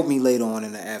no. Killed me later on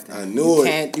in the afternoon. I knew you it.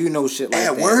 Can't do no shit like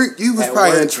At that. work, you was At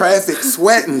probably in work, traffic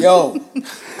sweating. Yo,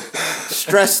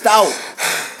 stressed out.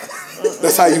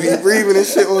 That's how you be breathing and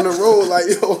shit on the road. Like,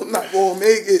 yo, I'm not gonna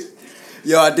make it.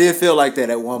 Yo, I did feel like that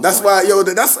at one That's point. why, yo,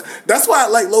 that's why,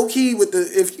 like, low key with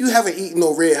if you haven't eaten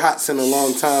no Red Hots in a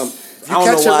long time, if you I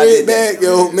don't catch know a why I red did that, bag,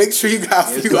 yo, make sure you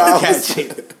got a few hours Catch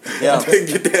it. Yeah. to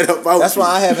get that up out. That's why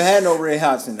I haven't had no Red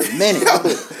Hots in a minute.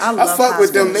 I I love fuck with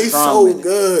Hots. them. They Strong so minute.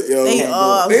 good, yo. They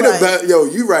are. They the Right. best. Yo,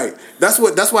 you right. That's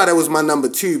why that was my number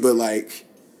 2. But like,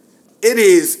 it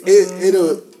is.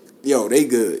 It'll. Yo, they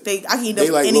good. I can eat They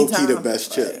them like low anytime. key the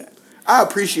best chip. I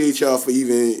appreciate y'all for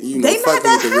even They not fucking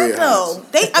that with the hot Red Hots. though.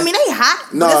 They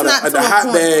hot. No, but it's not to the a hot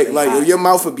point. bag, like your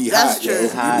mouth would be That's hot. true. Yo. You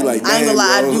be like, I ain't gonna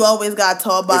lie. yo. You always got a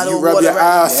tall If bottle you of rub water. your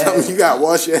eyes, something you got to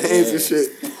wash your hands and shit.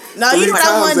 No, you know 3 what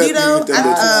I want to times do though? after you eat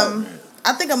them bitches.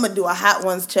 I think I'm gonna do a hot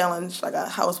ones challenge, like a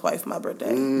housewife for my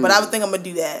birthday. But I would think I'm gonna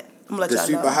do that. I'm gonna let The y'all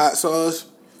super know. hot sauce.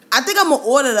 I think I'm gonna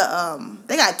order the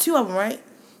They got 2 of them, right?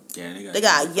 Yeah, They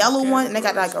got a yellow one and they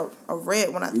got like a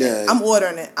red one. I think. Yeah. I'm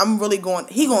ordering it. I'm really going.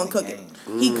 He gonna cook it.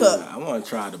 He cook. I want to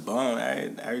try the bomb.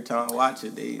 Every time I watch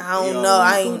it, they I don't they know,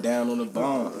 always I go ain't- down on the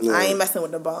bomb. I ain't messing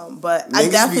with the bomb, but I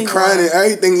Niggas definitely be crying want. and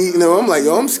everything eating them. I'm like,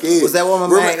 yo, I'm scared. Was that what my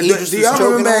man Idris Do was y'all choking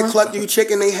remember at on? Cluck You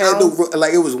Chicken? They had I don't-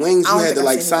 like it was wings. I You don't had to think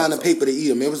I like seen sign a that. paper to eat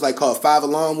them. It was like called 5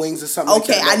 Alarm Wings or something.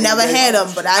 Okay, like that. I never had them,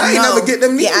 but I ain't know. never get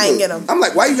them neither. Yeah, I ain't get them. I'm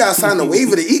like, why you gotta sign a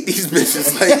waiver to eat these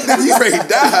bitches? Like, nigga, you ready to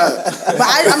die? But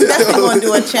I'm definitely gonna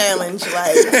do a challenge.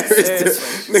 Like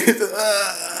seriously,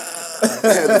 I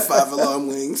had the 5 Alarm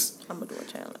Wings. I'm gonna do a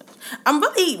challenge. I'm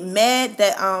really mad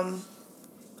that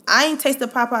I ain't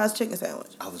tasted Popeye's chicken sandwich.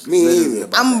 I was Me literally either.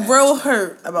 about I'm to real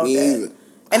hurt about Me that. either.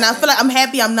 And I feel like I'm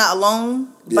happy I'm not alone,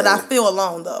 but Yeah. I feel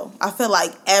alone though. I feel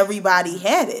like everybody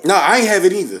had it. No, I ain't have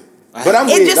it either. But I'm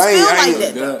It weird. just I ain't, feel I like ain't,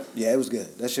 that. Good. Yeah, it was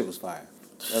good. That shit was fire.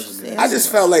 That was good. I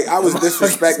just felt like I was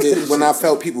disrespected when I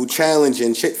felt people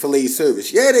challenging Chick-fil-A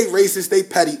service. Yeah, they racist, they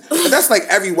petty, but that's like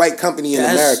every white company in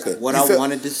That's America. what You I feel-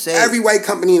 wanted to say. Every white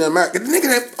company in America. The nigga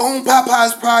that owned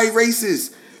Popeyes probably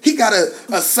racist. He got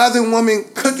a southern woman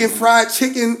cooking fried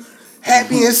chicken,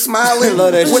 happy and smiling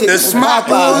Love that with shit the from smart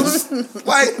Popeyes. ones.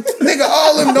 Like, nigga,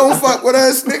 all them don't fuck with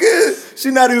us, nigga. She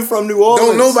not even from New Orleans.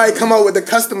 Don't nobody come out with the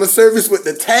customer service with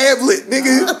the tablet,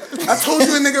 nigga. I told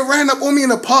you a nigga ran up on me in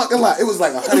the parking lot. It was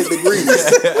like 100 degrees.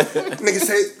 Nigga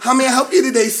said, how may I help you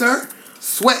today, sir?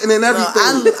 Sweating and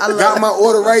everything. I love Got my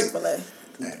order right. Chick-fil-A.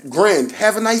 Grinned.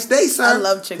 Have a nice day, sir. I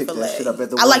love Pick that Chick-fil-A. shit up at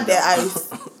the I like window. that ice.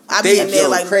 I They be in there go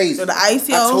like crazy. the ice,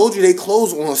 yo. I told you they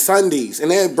close on Sundays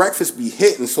and their breakfast be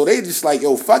hitting. So they just like,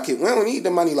 yo, fuck it. We don't need the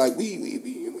money. Like, we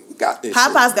got this shit.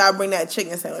 Popeyes gotta bring that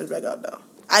chicken sandwich back up though.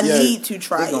 I Yeah. need to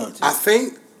try They going it. to. I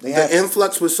think They have the to.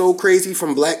 influx was so crazy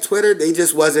from Black Twitter, they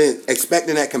just wasn't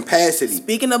expecting that capacity.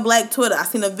 Speaking of Black Twitter, I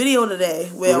seen a video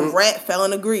today where Mm-hmm. a rat fell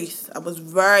into grease. I was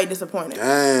very disappointed.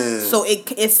 Damn. So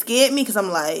it scared me because I'm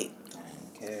like,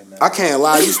 Okay, man. I can't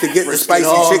lie. I used to get the Risk spicy it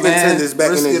all, chicken man. tenders back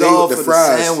Risk in the it day all with the for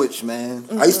fries. sandwich, man.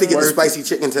 I used to get the Worth it. spicy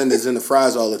chicken tenders and the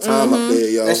fries all the time up there,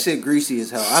 yo. That shit greasy as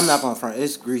hell. I'm not gonna front.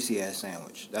 It's greasy ass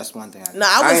sandwich. That's one thing I. no,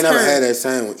 I I was ain't never hurt. had that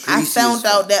sandwich. I Greasy found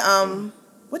as out that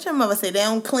what your mother say? They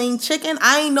don't clean chicken.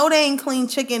 I ain't know they ain't clean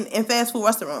chicken in fast food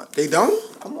restaurants. They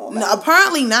don't? Come on, No, man.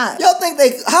 apparently not. Y'all think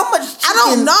they? How much? Chicken, I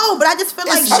don't know, but I just feel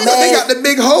like It's I shit. thought they mad. got the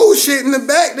big whole shit in the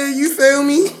back there, you feel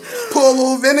me? Pour a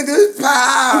little vinegar,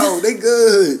 pow, they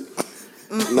good.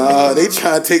 Nah, they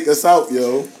trying to take us out,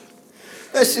 yo.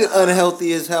 That shit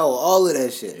unhealthy as hell. All of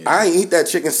that shit. I ain't eat that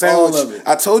chicken All sandwich. of it.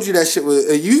 I told you that shit was.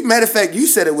 Matter of fact, you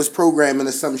said it was programming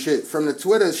or some shit from the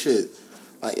Twitter shit.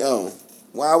 Like, yo,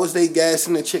 why was they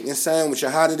gassing the chicken sandwich? Or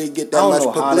how did they get I that don't much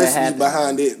know how that publicity happened.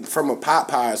 behind it from a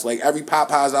Popeyes? Like, every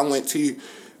Popeyes I went to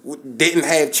didn't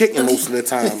have chicken most of the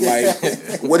time.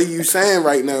 Like, what are you saying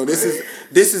right now? This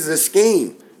is a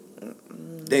scheme.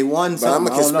 They won But something. I'm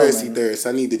a I don't know, conspiracy man. theorist.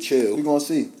 I need to We chill. gonna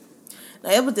see.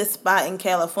 Now, it was this spot in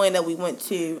California that we went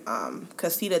to,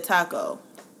 Casita Taco.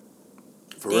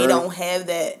 For They real? don't have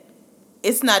that.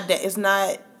 It's not that. It's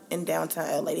not in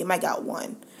downtown LA. They might got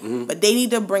one, but they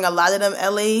need to bring a lot of them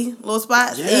LA little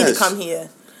spots. They need to Mm-hmm. Yes. come here.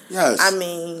 Yes. I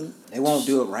mean, They won't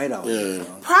do it right out here. Yeah.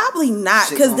 bro. probably not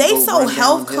Shit because gonna they go so right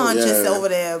health downhill. conscious Yeah. over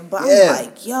there. But Yeah. I'm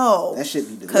like, yo, That shit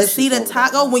be delicious. Casita over there,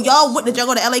 Taco. man. When y'all did y'all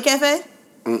go to LA Cafe?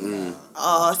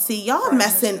 See, y'all Right,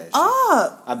 messing that's that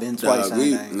up. I've been twice.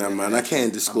 Nah, man, I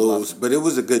can't disclose, but it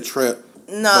was a good trip.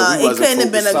 No, But we it wasn't couldn't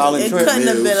have been a. focused on solid It trip couldn't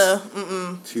have been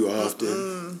meals a. too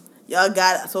often. Y'all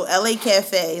got so LA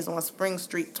Cafe is on Spring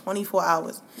Street, 24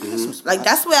 hours. Mm-hmm. Like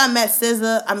that's where I met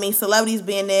SZA. I mean, celebrities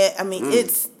being there. I mean,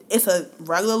 Mm. it's a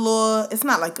regular little. It's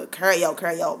not like a carry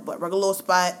out, but regular little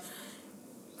spot.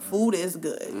 Food is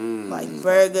good, Mm. like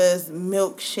burgers,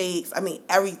 milkshakes. I mean,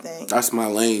 everything. That's my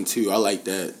lane too. I like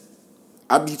that.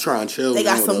 I be trying to chill. They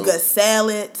got now, some though. good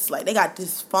salads. Like they got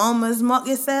this farmers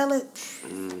market salad.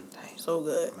 So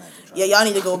good. Yeah, y'all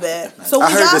need to go back. So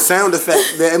I heard the sound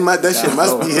effect. That shit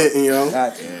must be hitting, yo.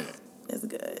 It's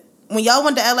good. When y'all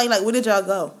went to LA, like, where did y'all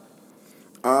go?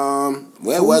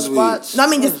 Where was we? No, I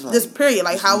mean this period.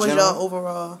 Like, how was general? y'all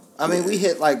overall? I mean, we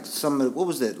hit like some of what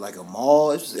was it? Like a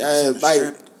mall? It was Like,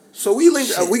 strip. so we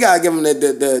linked. We gotta give them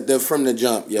the from the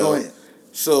jump, yo. Go ahead.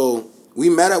 So we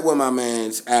met up with my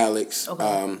man's Alex.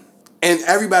 Okay. And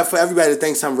for everybody that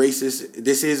thinks I'm racist,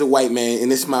 this is a white man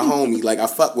and this is my homie. Like, I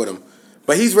fuck with him.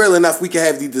 But he's real enough we can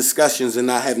have these discussions and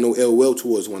not have no ill will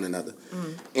towards one another.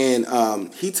 And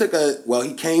he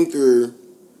came through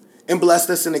and blessed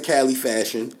us in a Cali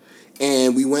fashion.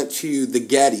 And we went to the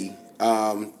Getty,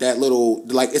 that little,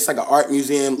 like, it's like an art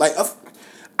museum. Like,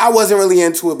 I wasn't really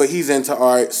into it, but he's into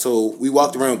art. So we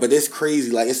walked around. But it's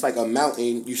crazy. Like, it's like a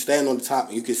mountain. You stand on the top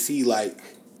and you can see, like,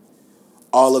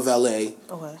 all of LA.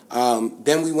 Okay.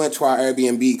 Then we went to our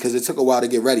Airbnb because it took a while to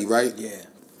get ready, right? Yeah.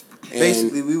 And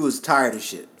Basically, we was tired of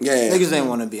shit. Yeah. Niggas didn't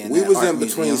want to be in we that was art in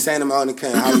between museum. Santa Monica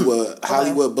and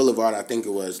Hollywood Boulevard, I think it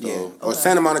was, though. Yeah. Or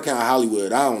Santa Monica and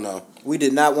Hollywood, I don't know. We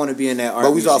did not want to be in that art But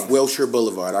we was museum. off Wilshire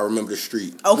Boulevard. I remember the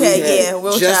street. Okay, yeah,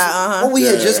 Wilshire, When we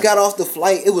had Yeah. just got off the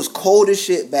flight, it was cold as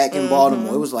shit back in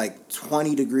Baltimore. It was like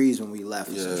 20 degrees when we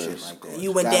left or some Yeah. shit like that.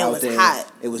 You went Got down, out was there. hot.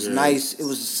 It was nice. It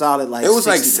was a solid like It was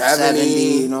like 60 to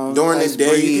 70, you know, during nice the day.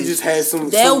 You breeze. could just have some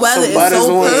Their weather is butters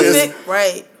so on it. perfect.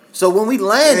 Right. So when we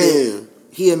landed, Damn.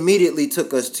 he immediately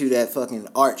took us to that fucking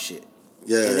art shit.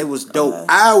 Yeah. And it was dope.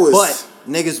 I was... But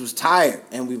niggas was tired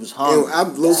and we was hungry.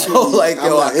 I'm low So like, yo, I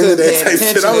not into couldn't that pay type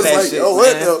attention shit. I to was that like, shit, yo,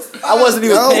 what man. the fuck? I wasn't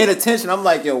even yo? paying attention. I'm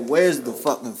like, yo, where's the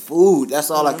fucking food?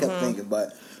 That's all I kept thinking.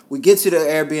 But we get to the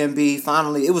Airbnb.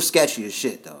 Finally, it was sketchy as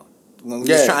shit though. When we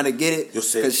was trying to get it,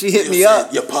 because she hit me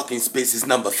up. Your parking space is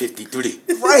number 53.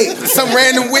 Right. Some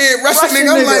random weird Russian Russian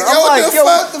nigga. I'm nigga. like, I'm like, yo,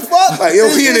 what the fuck? Like, yo,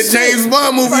 he in a This James shit.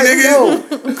 Bond movie, Like,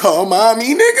 nigga. Call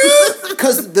mommy, nigga.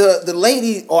 Because the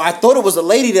lady, or I thought it was a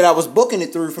lady that I was booking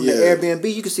it through from the Yeah.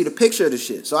 Airbnb. You can see the picture of the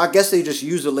shit. So I guess they just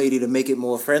used a lady to make it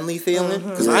more friendly feeling.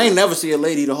 Because I ain't never see a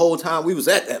lady the whole time we was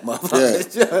at that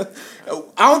motherfucker.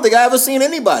 I don't think I ever seen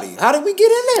anybody. How did we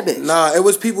get in that bitch? Nah, it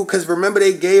was people, because remember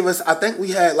they gave us, I think we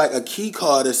had like a key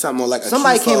card or something, or like a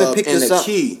Somebody key came and fob picked and us a up.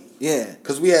 key. Yeah.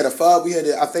 Because we had a fob, we had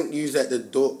it, I think used at the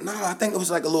door. No, I think it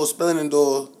was like a little spinning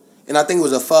door. And I think it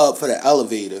was a fob for the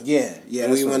elevator. Yeah.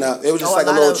 And we went out. It was just like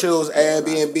a little chills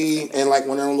Airbnb and like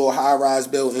one of them little high-rise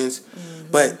buildings.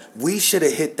 But we should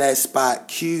have hit that spot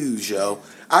Q's, yo.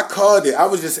 I called it.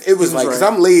 It was like, because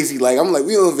I'm lazy. Like, I'm like,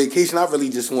 we on vacation. I really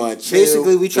just want to chill.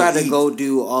 Basically, we tried to eat. go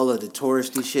do all of the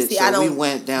touristy shit. See, so we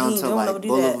went down to like that.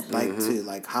 to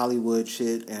like Hollywood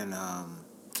shit and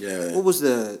Yeah. what was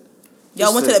the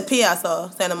Y'all went to the pier, I saw.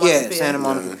 Santa Monica Pier. Santa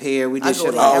Monica Pier. We I did go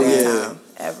shit there like every that. time.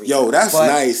 Every Yo, time. that's But-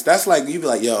 nice. That's like, you be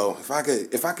like, yo,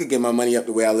 if I could get my money up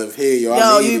the way I live here, yo, I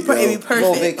Yo, made it'd it, be yo.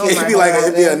 perfect. Oh It'd my be like God.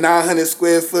 it'd be a 900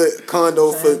 square foot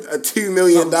condo for $2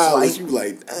 million. You be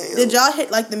like, damn. Did y'all hit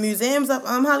like the museums up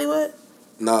Hollywood?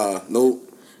 Nah,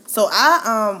 nope. So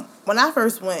I when I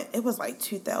first went, it was like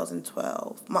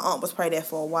 2012. My aunt was probably there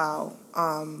for a while.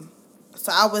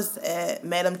 So I was at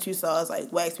Madame Tussauds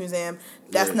like wax museum.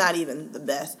 That's not even the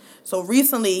best. So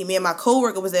recently, me and my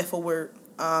coworker was there for work.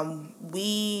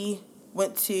 We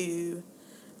went to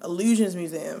Illusions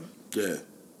Museum. Yeah.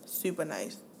 Super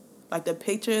nice. Like the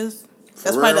pictures. For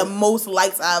That's real? probably the most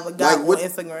likes I ever got Like, what- on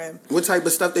Instagram. What type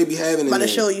of stuff they be having in I'm about there?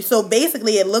 to show you. So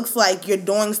basically, it looks like you're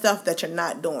doing stuff that you're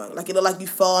not doing. Like it look like you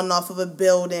falling off of a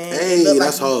building. Hey, It look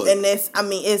that's hard. And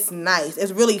it's nice.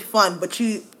 It's really fun. But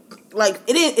you, like,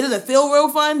 it doesn't feel real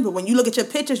fun. But when you look at your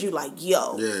pictures, you like,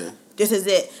 yo, Yeah. this is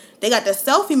it. They got the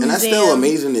selfie museum. And that's still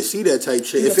amazing to see that type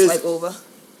shit. You If can it's swipe over.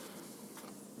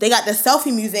 They got the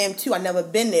selfie museum too. I never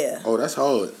been there. oh, that's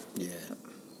hard. Yeah,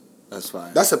 that's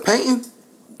fine. That's a painting.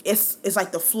 It's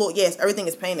like the floor. Yes, everything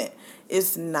is painted.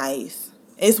 It's nice.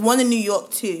 It's one in New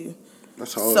York too.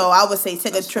 That's hard. So I would say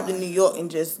take That's a trip fine. to New York and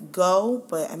just go.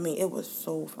 But I mean, it was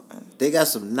so fun. They got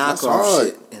some That's knockoff hard.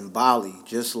 shit in Bali,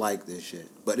 just like this shit,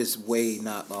 but it's way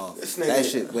knocked off. This nigga- That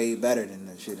shit way better than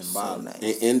the shit in Bali. nice.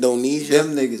 In Indonesia.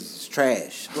 Them niggas is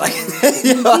trash. Like,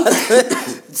 you know,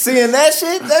 seeing that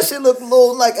shit look a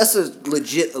little like that's a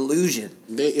legit illusion.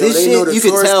 They This know the you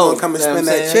can tourists tell. gonna come and you know spend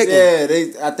what I'm that saying?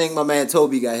 chicken. Yeah, I think my man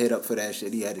Toby got hit up for that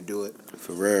shit. He had to do it,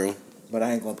 For real. but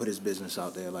I ain't gonna put his business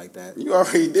out there like that. You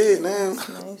already did, man.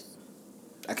 Nice.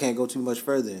 I can't go too much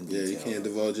further in Yeah, detail. you can't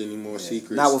divulge any more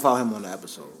secrets. Not without him on the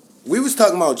episode. We was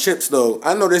talking about chips though.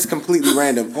 I know this completely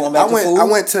random. Going back to food? I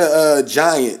went to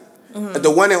Giant,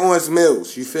 the one at Orange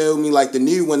Mills. You feel me? Like the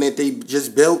new one that they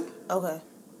just built. Okay.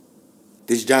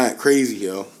 This Giant crazy,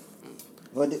 yo.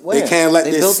 Where? can't let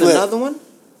they this built slip. another one.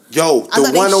 Yo, I the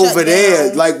thought they one shut over there,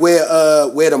 down. like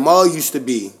where the mall used to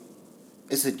be.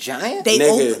 It's a giant. They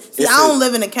Nigga, open. See, it's I don't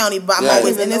live in the county, but I'm Yeah.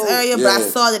 always in this area. But I Yeah.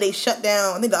 saw that they shut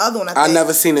down. I think the other one. I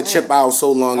never seen a chip aisle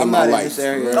so long I'm in my not in life. this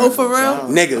area. Oh, for real?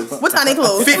 Nigga, What time they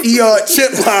close? 50-yard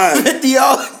chip line. 50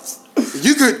 yards.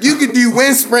 You could do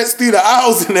wind sprints through the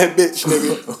aisles in that bitch,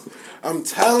 nigga. I'm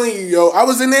telling you, yo. I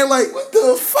was in there like, what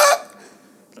the fuck?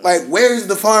 Like, where's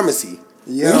the pharmacy?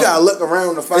 Yo. You gotta look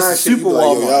around to find It's a shit. super You be like,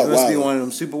 yo, Walmart. y'all It must be wild. one of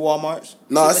them super Walmarts.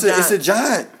 No, Super it's a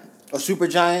giant. A super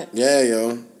giant. Yeah,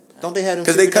 yo. Don't they have them?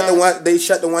 Because they super cut the giants? one, they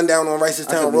shut the one down on I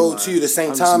Ricerstown could be Road lying. too. The St.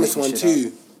 I'm just Thomas making one shit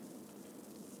too.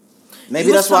 Maybe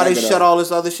You that's was why they talking shut about- all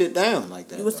this other shit down like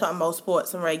that. You was talking about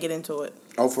sports. I'm ready to get into it.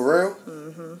 Oh, for real?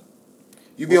 Mm-hmm.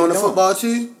 You be What on the we doing? football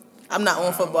too? I'm not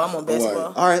on football. I'm on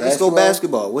basketball. All right, let's go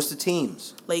basketball. What's the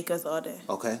teams? Lakers all day.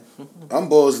 Okay. I'm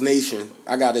Bulls Nation.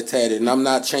 I got it tatted, and I'm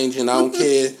not changing. I don't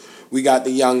care. We got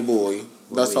the young boy.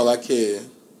 That's all I care.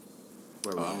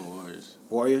 I'm Warriors.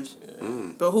 Warriors.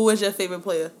 But who is your favorite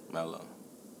player? Melo.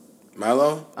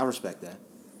 Milo? I respect that.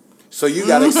 So you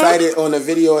got excited on the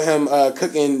video of him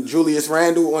cooking Julius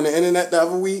Randle on the internet the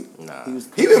other week? Nah.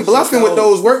 He been bluffing with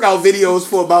those workout videos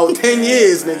for about 10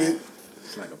 years, nigga.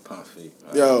 It's like a pump fake.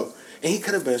 Yo. And he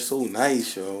could have been so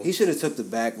nice, yo. He should have took the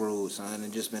back road, son,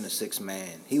 and just been a 6-man.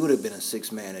 He would have been a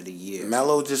 6-man of the year.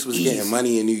 Melo just was getting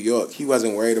money in New York. He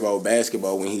wasn't worried about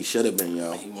basketball when he should have been,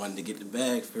 yo. He wanted to get the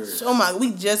bag first. Oh my,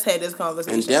 we just had this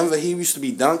conversation. In Denver, he used to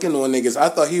be dunking on niggas. I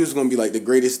thought he was gonna be like the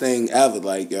greatest thing ever.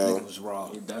 Like, It yo, was raw.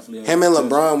 He definitely had him and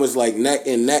potential. LeBron was like neck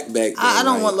and neck back then. I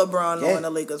don't like, want LeBron Yeah. on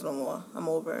the Lakers no more. I'm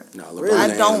over it. Nah, Really? LeBron I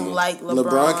an don't animal. like LeBron.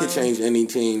 LeBron could change any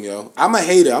team, yo. I'm a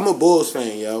hater. I'm a Bulls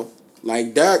fan, yo.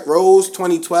 Like Derrick Rose,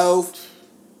 2012.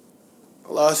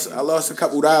 I lost a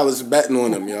couple dollars betting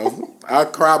on him, yo. I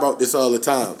cry about this all the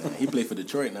time. He played for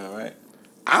Detroit now, right?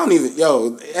 I don't even,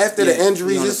 yo. After Yeah, the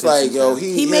injuries, he on the it's like, Pistons yo, now.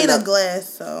 he He made had a glass,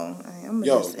 so I'm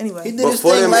Yo. just anyway. He did his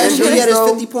Before thing them last year. He had his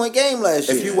injuries, 50-point game last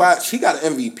year. If you watch, he got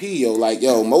an MVP, yo. Like,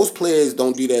 yo, most players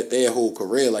don't do that their whole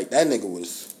career. Like, that nigga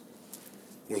was,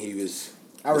 when he was,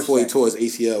 I before he respect tore his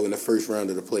ACL in the first round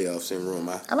of the playoffs in Rome.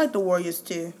 I like the Warriors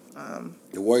too.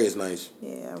 The Warriors nice.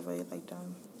 Yeah, I really like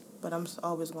them. But I'm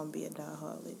always gonna be a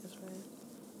diehard Lakers fan.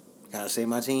 Gotta say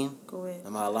my team? Go ahead.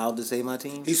 Am I allowed to say my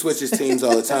team? He switches teams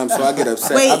all the time, so I get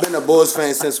upset. Wait. I've been a Bulls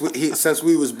fan since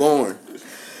we was born.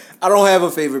 I don't have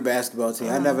a favorite basketball team.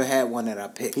 I never had one that I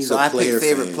picked. He's so a I player pick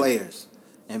favorite fan. players.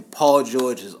 And Paul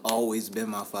George has always been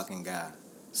my fucking guy.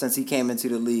 Since he came into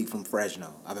the league from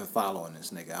Fresno. I've been following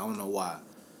this nigga. I don't know why.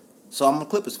 So I'm a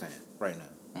Clippers fan right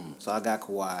now. So I got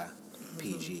Kawhi,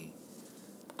 PG.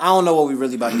 I don't know what we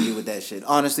really about to do with that shit.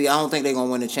 Honestly, I don't think they're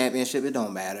gonna win the championship. It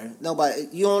don't matter. Nobody,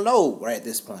 you don't know right at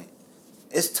this point.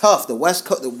 It's tough. The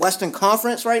Western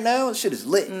Conference right now, this shit is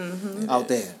lit out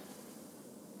there.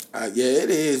 Yeah, it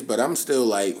is, but I'm still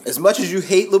like. As much as you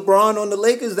hate LeBron on the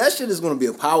Lakers, that shit is gonna be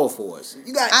a power force.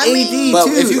 You got I AD mean- But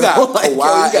too. if you got Like, yo,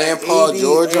 Kawhi you got and Paul AD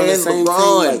George on the and same LeBron.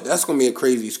 team, like, that's gonna be a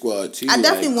crazy squad too. I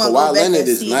definitely like, want to Kawhi go back Leonard and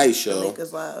is see nice, the yo.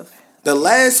 Lakers live. The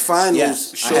last finals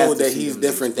Yes, I have showed to that see he's them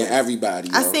different than everybody.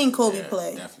 Yo. I seen Kobe Yeah,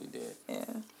 play. definitely did. Yeah.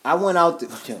 I went out there.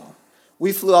 Yo,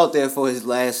 we flew out there for his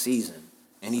last season,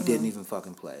 and he didn't even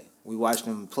fucking play. We watched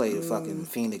him play the fucking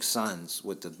Phoenix Suns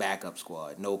with the backup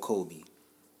squad. No Kobe.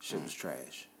 Shit was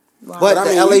trash. Wow. But I the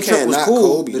mean, LA you trip can't was knock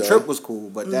cool. Kobe, the though. trip was cool,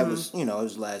 but that was, it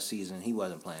was last season. He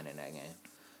wasn't playing in that game.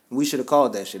 We should have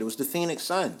called that shit. It was the Phoenix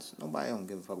Suns. Nobody don't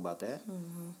give a fuck about that.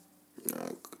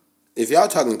 If y'all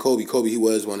talking Kobe, he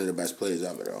was one of the best players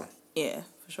ever, though. Yeah,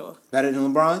 for sure. Better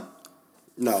than LeBron?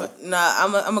 No, Nah,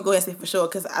 I'm gonna go ahead and say for sure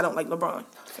because I don't like LeBron.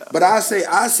 So. but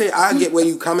I get where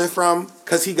you coming from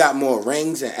because he got more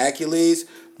rings and accolades.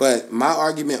 But my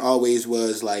argument always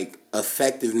was like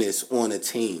effectiveness on a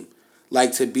team,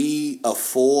 like to be a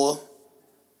 4,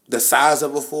 the size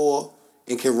of a 4,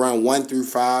 and can run 1 through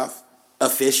 5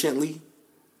 efficiently,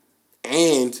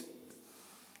 and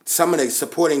some of the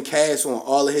supporting cast on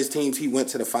all of his teams he went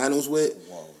to the finals with.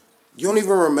 You don't even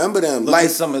remember them. Look like,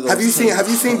 at some of those have you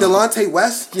teams. seen Delonte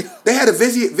West? They had a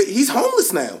visit. He's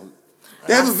homeless now.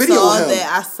 They have a video of him.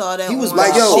 I saw that. He was on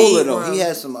like, yo, bipolar, Shade though. Room. He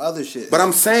had some other shit. But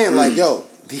I'm saying, like, yo,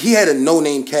 he had a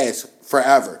no-name cast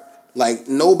forever. Like,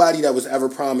 nobody that was ever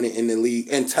prominent in the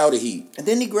league until the Heat. And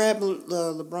then he grabbed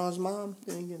LeBron's mom.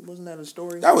 Wasn't that a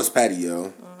story? That was Patty,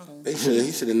 yo.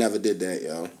 He should have never did that,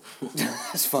 yo.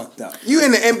 That's fucked up. You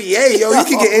in the NBA, yo. You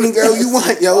can get any girl you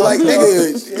want, yo. Like,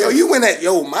 nigga, yo, you went at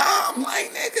your mom,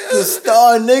 like, The nigga.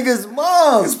 star nigga's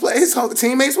mom. His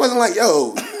teammates wasn't like,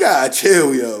 yo, you gotta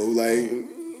chill, yo.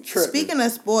 Like, tripping. Speaking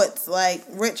of sports, like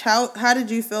Rich, how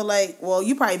did you feel like? Well,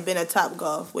 you probably been at Top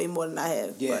Golf way more than I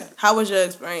have. Yeah. But how was your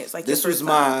experience? Like This your was first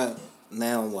time?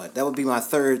 now what? That would be my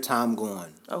third time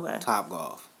going. Okay. Top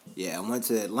Golf. Yeah, I went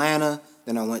to Atlanta,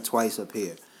 then I went twice up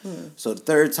here. So the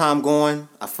third time going,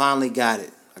 I finally got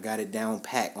it. I got it down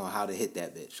pat on how to hit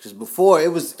that bitch. Because before,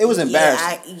 it was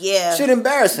embarrassing. Yeah. Shit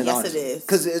embarrassing, Yes, honestly. it is.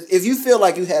 Because if you feel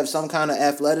like you have some kind of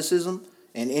athleticism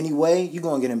in any way, you're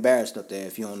going to get embarrassed up there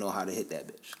if you don't know how to hit that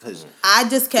bitch. Because I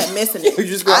just kept missing it. You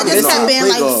just I gotta just miss kept it. being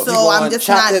like, Play golf. so I'm just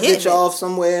chop not that hitting bitch it. off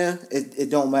somewhere. It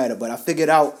don't matter. But I figured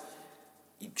out,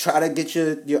 you try to get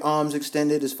your arms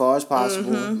extended as far as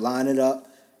possible, line it up,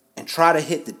 and try to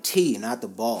hit the tee, not the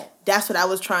ball. That's what I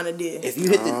was trying to do. If you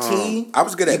hit the tee, I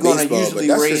was good at you're gonna baseball, but usually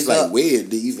that's raise just like up. weird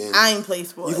to even. I ain't play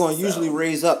sports. You're gonna so. usually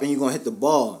raise up and you're gonna hit the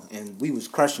ball, and we was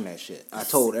crushing that shit. I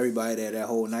told everybody that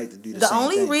whole night to do the The same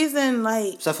only thing. reason,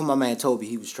 like, Except for my man Toby,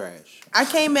 he was trash. I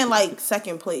came in like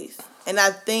second place, and I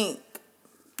think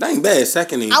That ain't bad.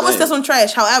 Second ain't I was bad. still some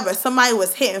trash. However, somebody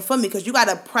was hitting for me because you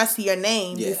gotta press your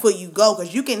name Yeah. before you go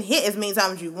because you can hit as many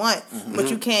times as you want, but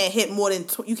you can't hit more than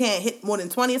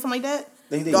 20 or something like that.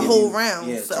 They The give whole you- round.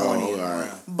 Yeah, So, 20 Oh, in the alright.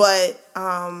 round.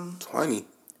 but 20.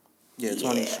 Yeah,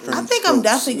 20 yeah, string I think I'm strokes.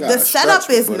 definitely You gotta the setup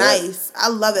stretch is before that. nice. I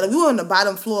love it. Like, we were on the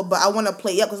bottom floor, but I want to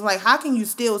play up because like, how can you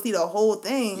still see the whole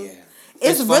thing? Yeah.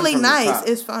 It's fun really from the nice. top.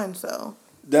 It's fun. So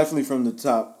Definitely from the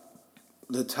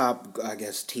top, I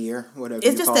guess, tier, whatever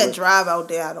it's you just call that it. drive out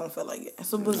there. I don't feel like it.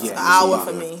 So it was Yeah, an it's hour a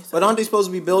for lot. me. So. But aren't they supposed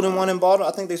to be building one in Baltimore?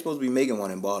 I think they're supposed to be making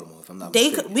one in Baltimore, if I'm not They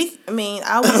mistaken. could. I mean,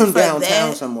 I would prefer Downtown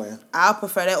that. somewhere. I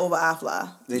prefer that over iFly.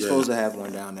 They're Yeah. supposed to have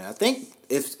one down there. I think,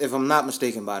 if I'm not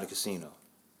mistaken, by the casino.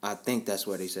 I think that's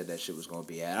where they said that shit was going to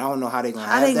be at. I don't know how they're going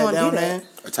to How have they that gonna do down that? there,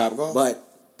 A Top Golf? but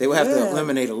they would have to Yeah.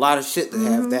 eliminate a lot of shit to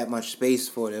have that much space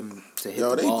for them to hit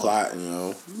Yo, the they ball. plotting,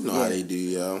 yo. You know how they do,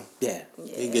 yo. Yeah.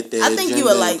 They get their I think you agenda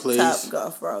would in like place. Top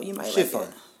Golf, bro. You might Shit like fun. it.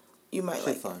 You might Shit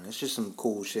like it. fun. It's just some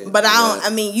cool shit. But I Yeah. don't. I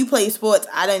mean, you play sports.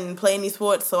 I didn't play any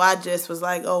sports, so I just was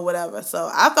like, oh, whatever. So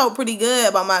I felt pretty good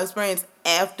about my experience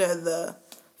after the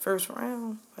first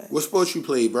round. But- What sports you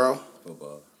play, bro?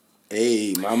 Football.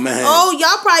 Hey, my man. Oh,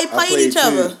 y'all probably played played each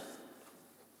other. too.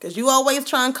 Cause you always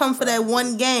try and come for that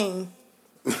one game.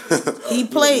 He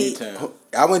played. Newtown.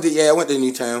 I went to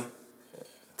Newtown.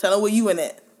 Tell him where you in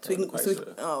at. So we can,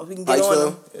 Pikesville. we can get on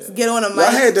him. Pikesville? Get on him, Yo, I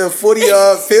Mike. had the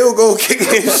 40-yard field goal kicking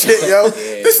and shit, yo.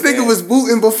 This nigga was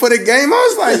booting before the game. I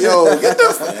was like, yo, get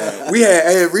the We had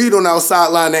Ed Reed on our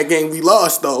sideline that game. We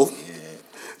lost, though.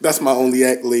 That's my only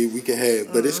accolade we can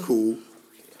have, but it's cool. Way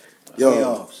Yo,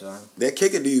 off, son. that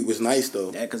kicker dude was nice,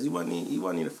 though. Yeah, because he wasn't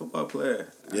even a football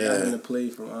player. I Yeah. got him to play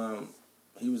from,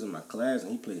 he was in my class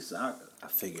and he played soccer. I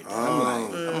figured that.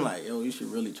 I'm like, yo, you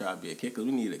should really try to be a kicker.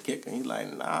 We need a kicker. And he's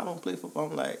like, nah, I don't play football.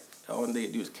 I'm like, all they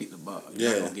do is kick the ball. You're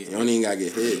not Yeah, gonna get you don't even got to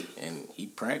get hit. And he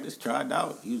practiced, tried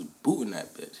out. He was booting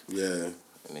that bitch. Yeah,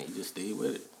 And then he just stayed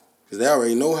with it. because they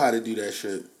already know how to do that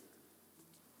shit.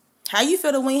 How you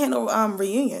feel that we ain't had no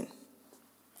reunion?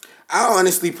 I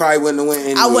honestly probably wouldn't have went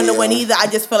anyway. I wouldn't have went yo. either. I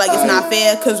just feel like it's not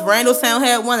fair because Randallstown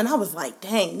had one, and I was like,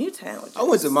 dang, Newtown. I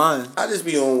went to mine. I just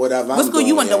be on whatever What I'm school you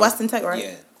doing, went to? yo. Western Tech, right?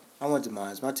 Yeah. I went to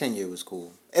mine. My 10-year was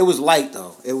cool. It was light,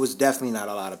 though. It was definitely not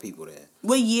a lot of people there.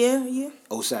 What year?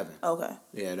 07. Okay.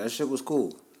 Yeah, that shit was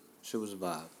cool. Shit was a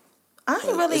vibe. I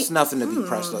ain't really. It's nothing to be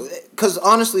pressed of. Because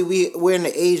honestly, we're in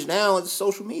the age now, it's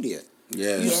social media.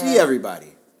 Yeah. You Yeah. see everybody.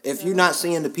 If you're not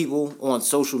seeing the people on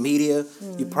social media,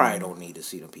 you probably don't need to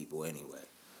see the people anyway.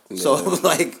 So,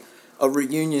 like, a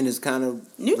reunion is kind of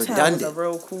Newtown redundant. was a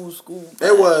real cool school.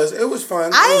 It was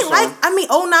fun. I It was ain't like. fun. I mean,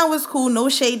 09 was cool. No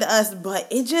shade to us, but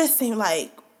it just seemed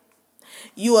like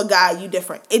you a guy, you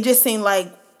different. It just seemed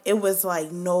like it was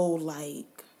like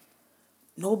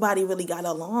nobody really got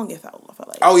along. It felt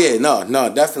like. Oh yeah, no,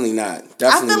 definitely not. I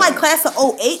Definitely feel like not. class of 08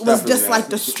 was Definitely just not. like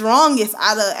the strongest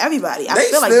out of everybody. I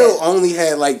They feel like still that. only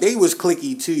had like they was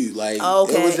clicky too. Like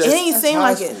Okay, it was it just, didn't seem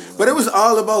high like it. school. but it was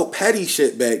all about petty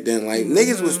shit back then. Like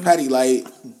niggas Mm-hmm. was petty. Like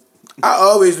I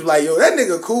always was like, yo, that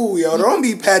nigga cool, yo. Don't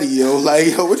be petty, yo. Like,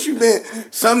 yo, what you been?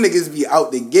 Some niggas be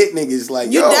out to get niggas.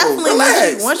 Like, You yo, definitely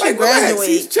relax. once you Like, relax. He's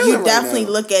graduate, chilling you right definitely now.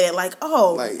 look at it like,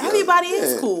 oh, Like, yo, everybody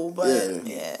is yeah, cool, but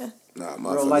yeah. yeah. Nah,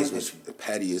 Real life motherfuckers was issue.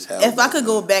 petty as hell. If I could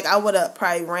go back, I would have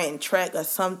probably ran track or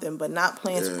something, but not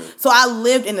playing. Yeah. So I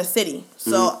lived in the city,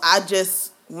 so I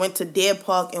just went to Deer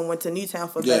Park and went to Newtown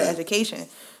for better Yeah. education.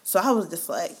 So I was just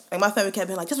like my family kept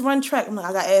being like, just run track. I'm like,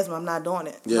 I got asthma, I'm not doing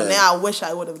it. Yeah. But now I wish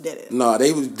I would have did it. No,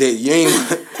 they was dead. You ain't.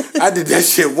 I did that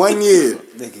shit 1 year.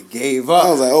 Nigga gave up. I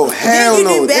was like, oh hell Then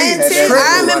no. you did They band too. tripping.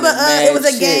 I remember Running it was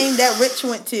a mad game shit. that Rich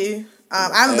went to.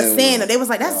 I remember Hell saying no. it. They was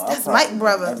like, that's Mike probably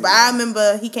brother. every But I game.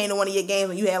 remember he came to one of your games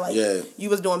when you had like Yeah. you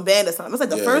was doing band or something. It was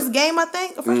like the Yeah. first game I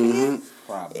think, the freshman year.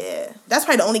 Probably. Yeah, that's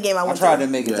probably the only game I I went tried to.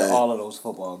 to make it Yeah. to all of those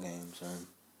football games, son.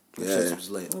 Them shits was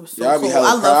lit. It was so Y'all be cool. hella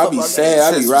I love proud. I be football sad. games.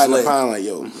 I be Shit's riding the lit. pond like,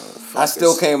 yo. I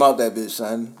still came out that bitch,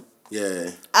 son.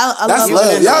 Yeah. I That's love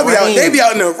love. in the Y'all be out. rain. They be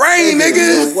out in the rain,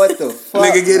 nigga. Yo, what the fuck?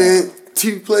 Nigga get man? in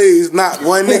 2 plays, knock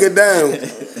one nigga down.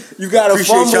 You got a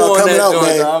Appreciate fumble y'all on coming that out, joint,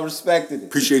 man. so I respected it.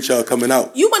 Appreciate y'all coming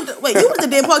out. You went to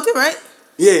Deer Park too, right?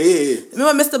 Yeah, yeah, yeah.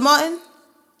 Remember Mr. Martin?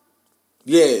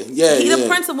 Yeah, yeah, He yeah. the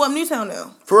principal of Newtown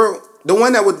now. For real, the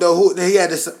one that with the who he had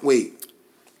this. Wait,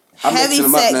 I'm Heavy mixing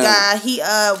him up set now. guy. He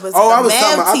was Oh, a I was math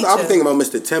talking about. teacher. I'm thinking about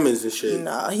Mr. Timmons and shit.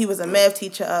 No, he was a math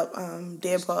teacher up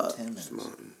Deer Park.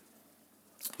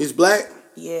 He's black.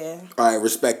 Yeah. All right,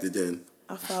 respect it then.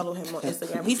 I follow him on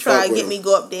Instagram. He tried to with get him. me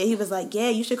go up there. He was like, "Yeah,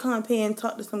 you should come up here and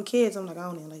talk to some kids." I'm like, I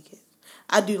don't even like kids.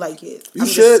 I do like kids. You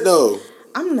should though.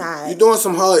 I'm not. You doing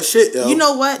some hard shit, yo. You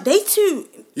know what? They too.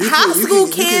 You High can- you school can-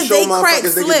 you can kids, show they motherfuckers crack they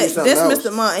can do slick. something This else.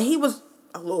 Mr. Martin, he was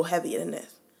a little heavier than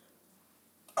this.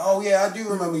 Oh yeah, I do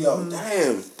remember yo.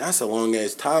 Damn, that's a long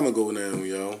ass time ago now,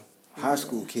 yo. High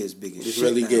school kids big as It's shit.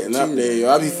 really now, getting up too, there, man. yo.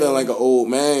 I be feeling like an old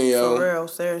man, yo. For real,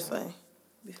 seriously.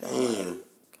 Damn.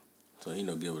 So he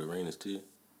know Gilbert Arenas too.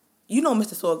 You know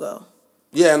Mr. Sorgo.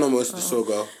 Yeah, I know Mr.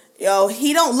 Sogo. Yo,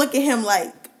 he don't look at him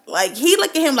like he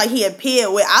look at him like he a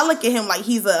peer. Where I look at him like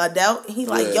he's an adult. He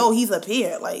like, Yeah. yo, he's a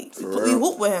peer. Like we real?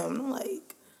 hoop with him. I'm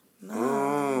like,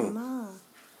 nah.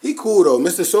 He cool though,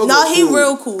 Mr. Sogo. No, he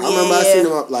real cool, I remember I yeah. seen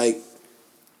him up like.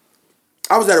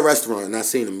 I was at a restaurant and I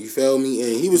seen him. You feel me?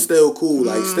 And he was still cool,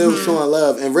 like still showing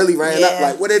love, and really ran up Yeah.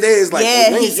 like what it is. Like Yeah,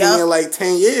 we ain't he- seen him in yup. like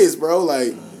 10 years, bro.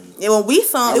 Like Yeah, when we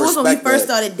saw him, I it was when we respect first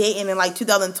that. started dating in like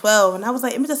 2012, and I was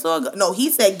like, Mr. Sorgo. No, he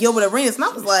said Gilbert Arenas, and I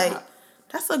was like,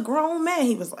 that's a grown man.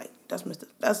 He was like,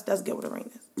 that's Gilbert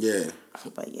Arenas. yeah,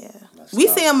 But yeah, we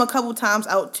see him a couple times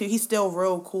out too. He's still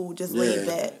real cool, just laid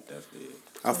Yeah. back. That's it.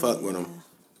 I fuck with him.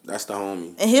 That's the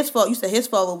homie. And his fault. You said his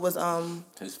father was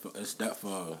His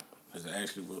stepfather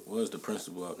actually was the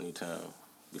principal up Newtown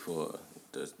before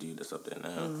this dude that's up there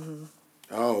now.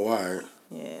 Oh, alright.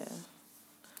 yeah.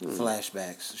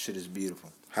 Flashbacks. Shit is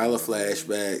beautiful. Hella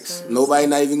flashbacks. Nobody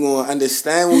not even gonna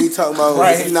understand what we talking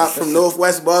about if you're not from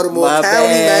Northwest Baltimore My County,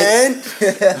 bad. man.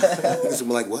 Niggas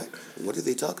be like, what? What are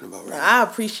they talking about right now? I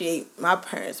appreciate my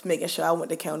parents making sure I went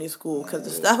to county school because the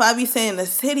stuff I be saying in the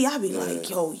city, I be like,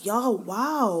 yo, y'all,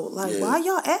 wow, like Yeah. why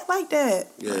y'all act like that?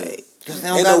 Yeah. Like, Cause they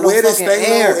don't And got the no weirdest fucking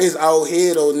thing air. though is out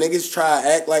here though, niggas try to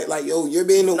act like yo, you're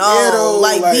being a no, weirdo.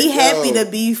 like be yo, happy to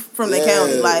be from the yeah.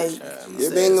 county. Like,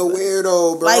 You're being a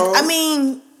weirdo, bro. like I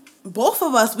mean, both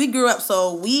of us, we grew up,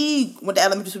 so we went to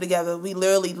elementary school together. We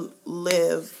literally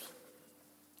lived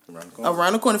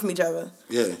around the corner from each other.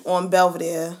 Yeah. On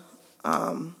Belvedere.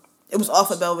 It was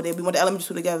off of Belvedere. We went to elementary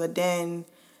school together. Then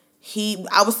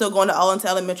I was still going to Arlington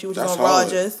Elementary, which That's was on hard.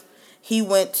 Rogers. You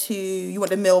went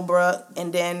to Millbrook,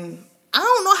 and then I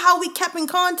don't know how we kept in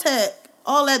contact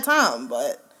all that time,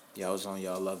 but Y'all was on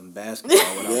y'all loving basketball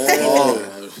without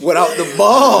Yeah. Without the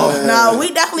ball. no,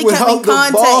 we definitely kept in Without the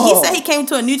contact. ball. He said he came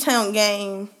to a Newtown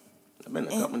game. I've been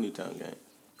to a couple Newtown games.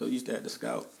 Cause we used to have the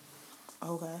scout.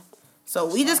 Okay. So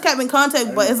we just kept in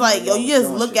contact, but it's like, yo, you just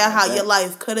look at how your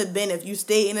life could have been if you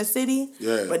stayed in the city.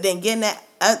 Yeah. But then getting that,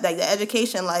 like the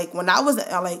education, like when I was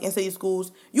in city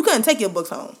schools, you couldn't take your books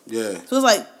home. Yeah. So it's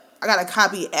like, I got to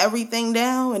copy everything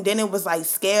down, and then it was like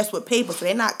scarce with paper, so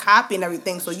they're not copying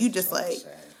everything, so you just like,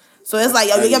 so it's like,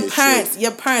 yo, petty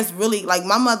your as parents really, like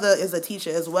my mother is a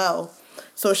teacher as well.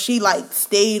 So she like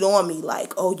stayed on me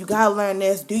like, oh, you gotta learn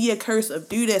this, do your cursive,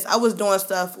 do this. I was doing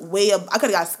stuff way up. I could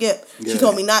have got skipped. Yeah. She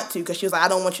told me not to because she was like, I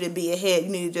don't want you to be ahead. You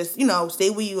need to just, stay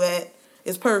where you at.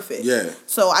 It's perfect. Yeah.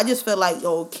 So I just feel like,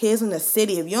 yo, kids in the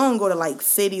city, if you don't go to like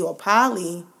city or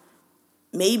poly,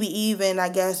 maybe even I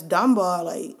guess Dunbar,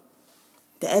 like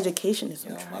the education is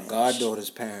some My trash. goddaughter's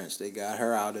parents, they got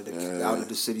her out of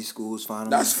the city schools. Finally,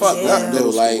 That's fucked Yeah. up though.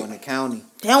 Like in the county.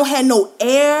 They don't have no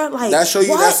air. Like that show you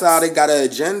what? that's how they got an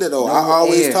agenda though. No I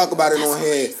always air. talk about it on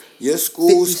here. Your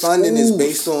school's 50 funding is schools.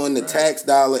 based on the tax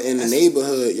dollar in the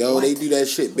neighborhood, yo. They do that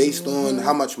shit based on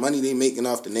how much money they making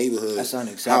off the neighborhood. That's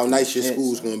unacceptable How nice your shit,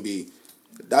 school's son. gonna be.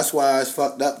 That's why it's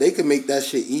fucked up. They could make that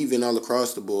shit even all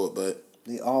across the board, but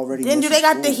They already. Then do missing they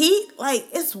got the school. heat? Like,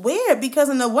 it's weird because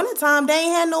in the wintertime, they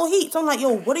ain't had no heat. So I'm like,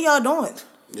 yo, what are y'all doing?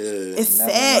 yeah. It's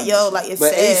Never sad, learned yo. this Like, it's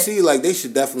But sad. AC, like they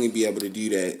should definitely be able to do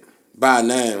that by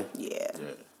now. Yeah.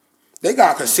 They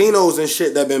got casinos and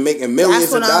shit that been making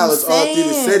millions That's of what I'm dollars all through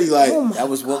the saying. city. Like Oh my That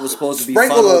was what was supposed to be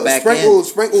sprinkle, funneled back sprinkle, in.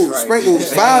 sprinkle, sprinkle It ain't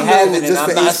 5 happening, million just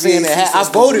and for I'm not saying HVAC it. I systems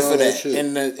voted and for all that shit.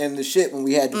 in the shit when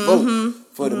we had to vote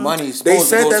for the money. They supposed to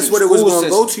said go that's to what the it was school going to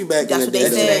go system. to back That's in the what they day.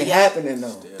 That said. ain't Yeah. happening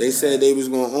though. They said they was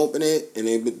going to open it,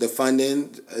 and the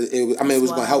funding. It was going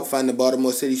to wild. help fund the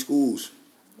Baltimore City schools.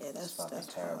 Yeah, that's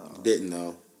terrible. Didn't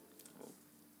know.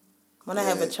 When I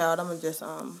have a child, I'm gonna just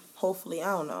hopefully,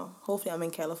 I don't know. Hopefully, I'm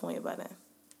in California by then.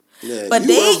 Yeah, But you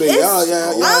they, will be. it's, Y'all I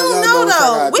know don't know what y'all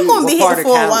though. gotta We're do. gonna be What part here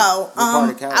of for a Cali? while. What part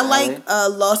of Cali? I like LA?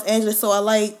 Los Angeles, so I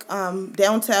like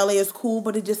downtown LA is cool,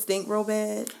 but it just stink real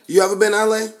bad. You ever been to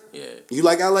LA? Yeah, You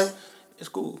like LA? it's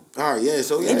cool. All right, yeah.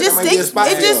 So yeah, It that just might be a stinks. spot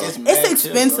It for just y'all. It's mad it's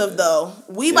chill expensive out though.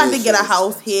 We It about to is get a chill.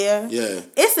 house here. Yeah.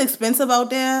 It's expensive out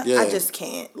there. Yeah. I just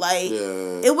can't. Like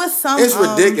Yeah. it was some. It's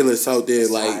ridiculous out there.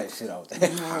 High Like shit out there.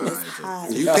 It's high.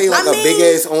 you pay like I a mean- big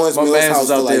ass Owens My Mills man house was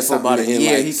for out there like for something about a in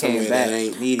year. like He somewhere came that back.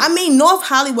 ain't. Needed. I mean, North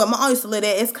Hollywood, my aunt used to live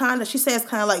there. It's kind of, she says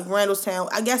kind of like Randallstown.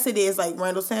 I guess it is like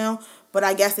Randallstown, but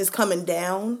I guess it's coming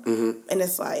down. Mm-hmm. And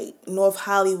it's like North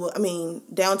Hollywood, I mean,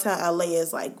 downtown LA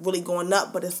is like really going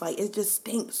up, but it's like, it just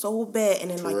stinks so bad.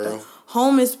 And then like real? the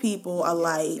homeless people are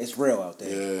like, It's real out there.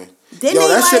 Yeah. Then Yo, they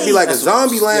that should be like a That's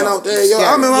zombie land yo, out there. Yo, I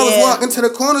scary. remember I was Yeah. walking to the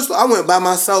corner store. I went by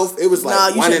myself. It was Nah,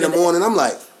 like you 1 in shouldn't the do that. morning. I'm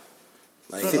like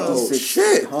oh 56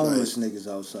 shit. homeless niggas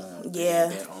outside. yeah.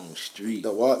 That on the street.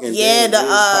 The walking Yeah, dead, the, dudes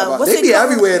pop out. what's They it be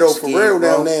called? everywhere though, for Skid real Row.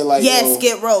 down there. Like Yeah, yo,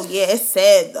 Skid Row. Yeah, it's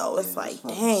sad though. It's like,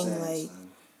 fucking dang, sad, like. son.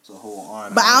 It's a whole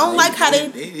army. But I don't like how they.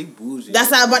 They bougie.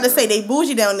 That's what I was about to say. They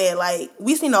bougie down there. Like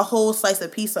we seen a whole slice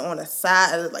of pizza on the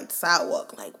side of like the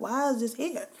sidewalk. Like why is this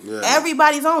here? Yeah.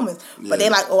 Everybody's homeless, but they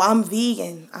Yeah. like, oh, I'm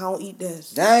vegan. I don't eat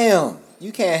this. Damn,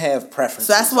 you can't have preferences.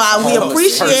 So that's why we as a homeless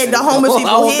appreciate the person. homeless I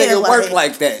people don't here. think it like, work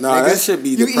like that. nah, nigga. that should be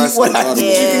You eat depressing what in I Baltimore.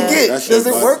 you can get. That shit Does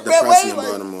it work that depressing way? in Like,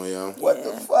 Baltimore, yo. what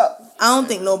the fuck? I don't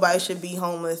think nobody should be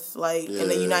homeless like in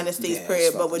the Yeah. United States Yeah, period.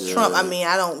 it's But with fucking- Trump, I yeah. mean,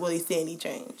 I don't really see any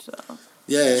change. So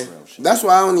Yeah, that's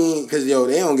why I don't even, cause yo,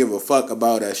 they don't give a fuck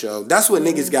about that show. That's what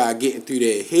niggas got getting through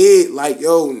their head. Like,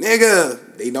 yo,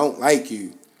 nigga, they don't like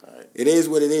you. It is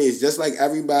what it is. Just like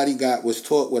everybody was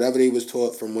taught whatever they was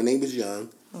taught from when they was young.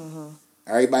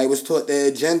 Everybody was taught their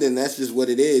agenda, and that's just what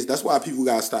it is. That's why people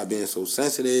gotta stop being so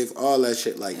sensitive. All that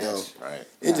shit, like, yo, Right.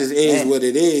 it just is damn. what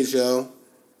it is, yo.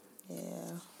 yeah,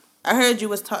 I heard you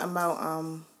was talking about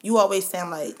You always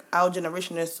sound like our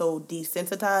generation is so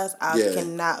desensitized. I Yeah.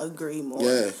 cannot agree more.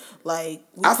 Yeah. Like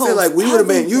I feel like we would have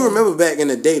been. You remember back in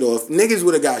the day, though, if niggas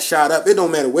would have got shot up, it don't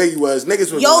matter where you was.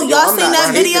 Niggas would. Yo, like, y'all I'm seen not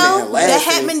that kicking it video and that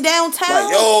laughing. happened downtown?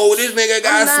 Like, yo, this nigga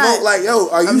got I'm not- smoked. Like, yo,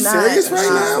 are you I'm not- serious I'm right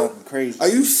not. now? Fucking crazy. Are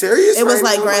you serious? It was right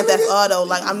like now, Grand my Theft nigga? Auto.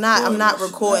 Like I'm not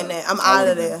recording that. I'm out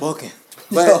of there. Booking.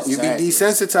 But you be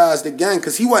desensitized again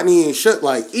because he wasn't even shook.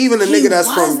 Like, even a He nigga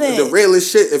that's from wasn't. the realest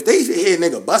shit, if they hear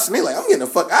nigga busting, they like, I'm getting the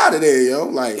fuck out of there, yo.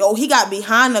 Like, Yo, he got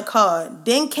behind the car,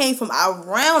 then came from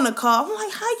around the car. I'm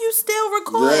like, how you still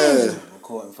recording? yeah,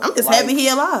 Recording for I'm the just likes. happy he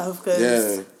alive. Cause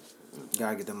yeah.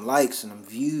 Gotta get them likes and them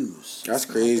views. That's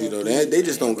crazy, though. They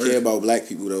just don't care about black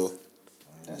people, though.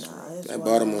 That's Nah, right. it's That wild.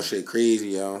 Baltimore shit crazy,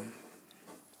 yo.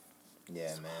 Yeah,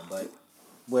 man. But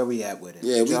where we at with it?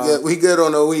 Yeah, we Y'all- good. We good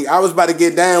on the week. I was about to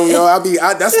get down, yo.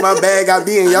 That's my bag. I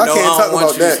be in. Y'all know can't I talk don't want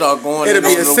about you to that. start going It'll in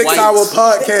be a on the 6-hour whites.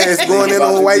 podcast going in About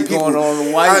on to white be people. going on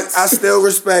the whites. I still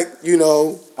respect, you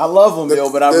know, I love them,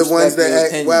 yo, but I the respect ones their that act,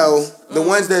 opinions. well, the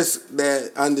ones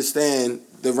that understand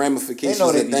the ramifications They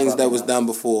know they of be things that fucking was up. done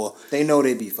before. They know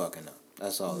they be fucking up.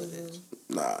 That's all it is.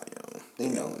 Nah, yo, They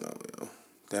know. don't know, yo.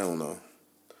 They don't know.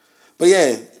 But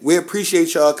yeah, we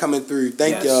appreciate y'all coming through.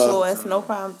 Thank Yes. y'all. Sure, it's no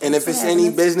problem. And if Thanks it's for any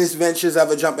having us. business ventures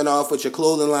ever jumping off with your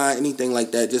clothing line, anything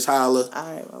like that, just holler. All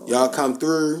right, well, Y'all come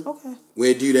through. Okay.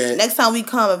 We'll do that. Next time we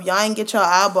come, if y'all ain't get your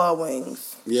eyeball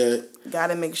wings, Yeah.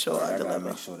 gotta make sure I I gotta deliver.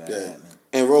 make sure that Yeah. happens.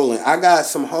 And rolling. I got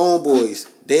some homeboys.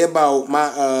 They about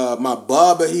my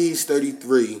barber, he's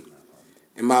 33.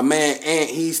 And my man Ant,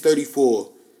 he's 34.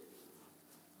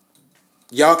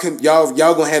 Y'all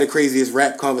gonna have the craziest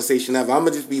rap conversation ever.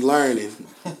 I'ma just be learning.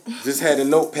 Just had a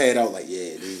notepad out like,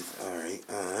 yeah, dude.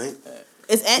 Alright.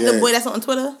 Is Ant Yeah. the boy that's on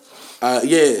Twitter?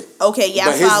 Yeah. Okay, yeah,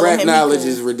 But I his follow rap him. knowledge He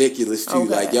is cool. ridiculous too. Okay.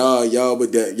 Like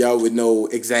y'all would know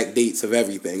exact dates of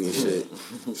everything and shit.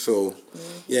 So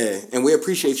yeah, and we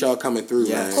appreciate y'all coming through,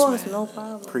 Yes. man. Of course, man. no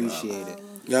problem. Appreciate it.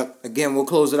 Yep. Again, we'll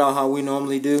close it out how we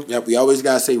normally do. Yep. We always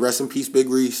gotta say rest in peace, Big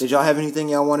Reese. Did y'all have anything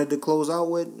y'all wanted to close out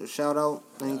with? A shout out?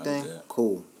 Anything? Yeah.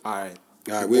 Cool. All right.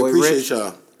 All right, Your we boy appreciate Rich.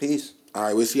 y'all. Peace. All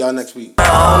right, we'll see y'all next week. They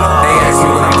ask me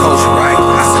what I'm coaching, right?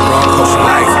 I said, bro, I'm coaching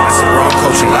life. I said, bro, I'm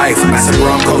coaching life. I said,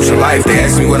 bro, I'm coaching life. They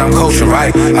ask me what I'm coaching,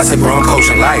 right? I said, bro, I'm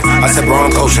coaching life. I said, bro,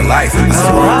 I'm coaching life. I said,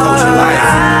 bro, I'm coaching life.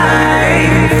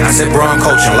 I said, bro, I'm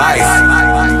coaching life.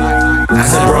 I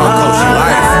said, bro,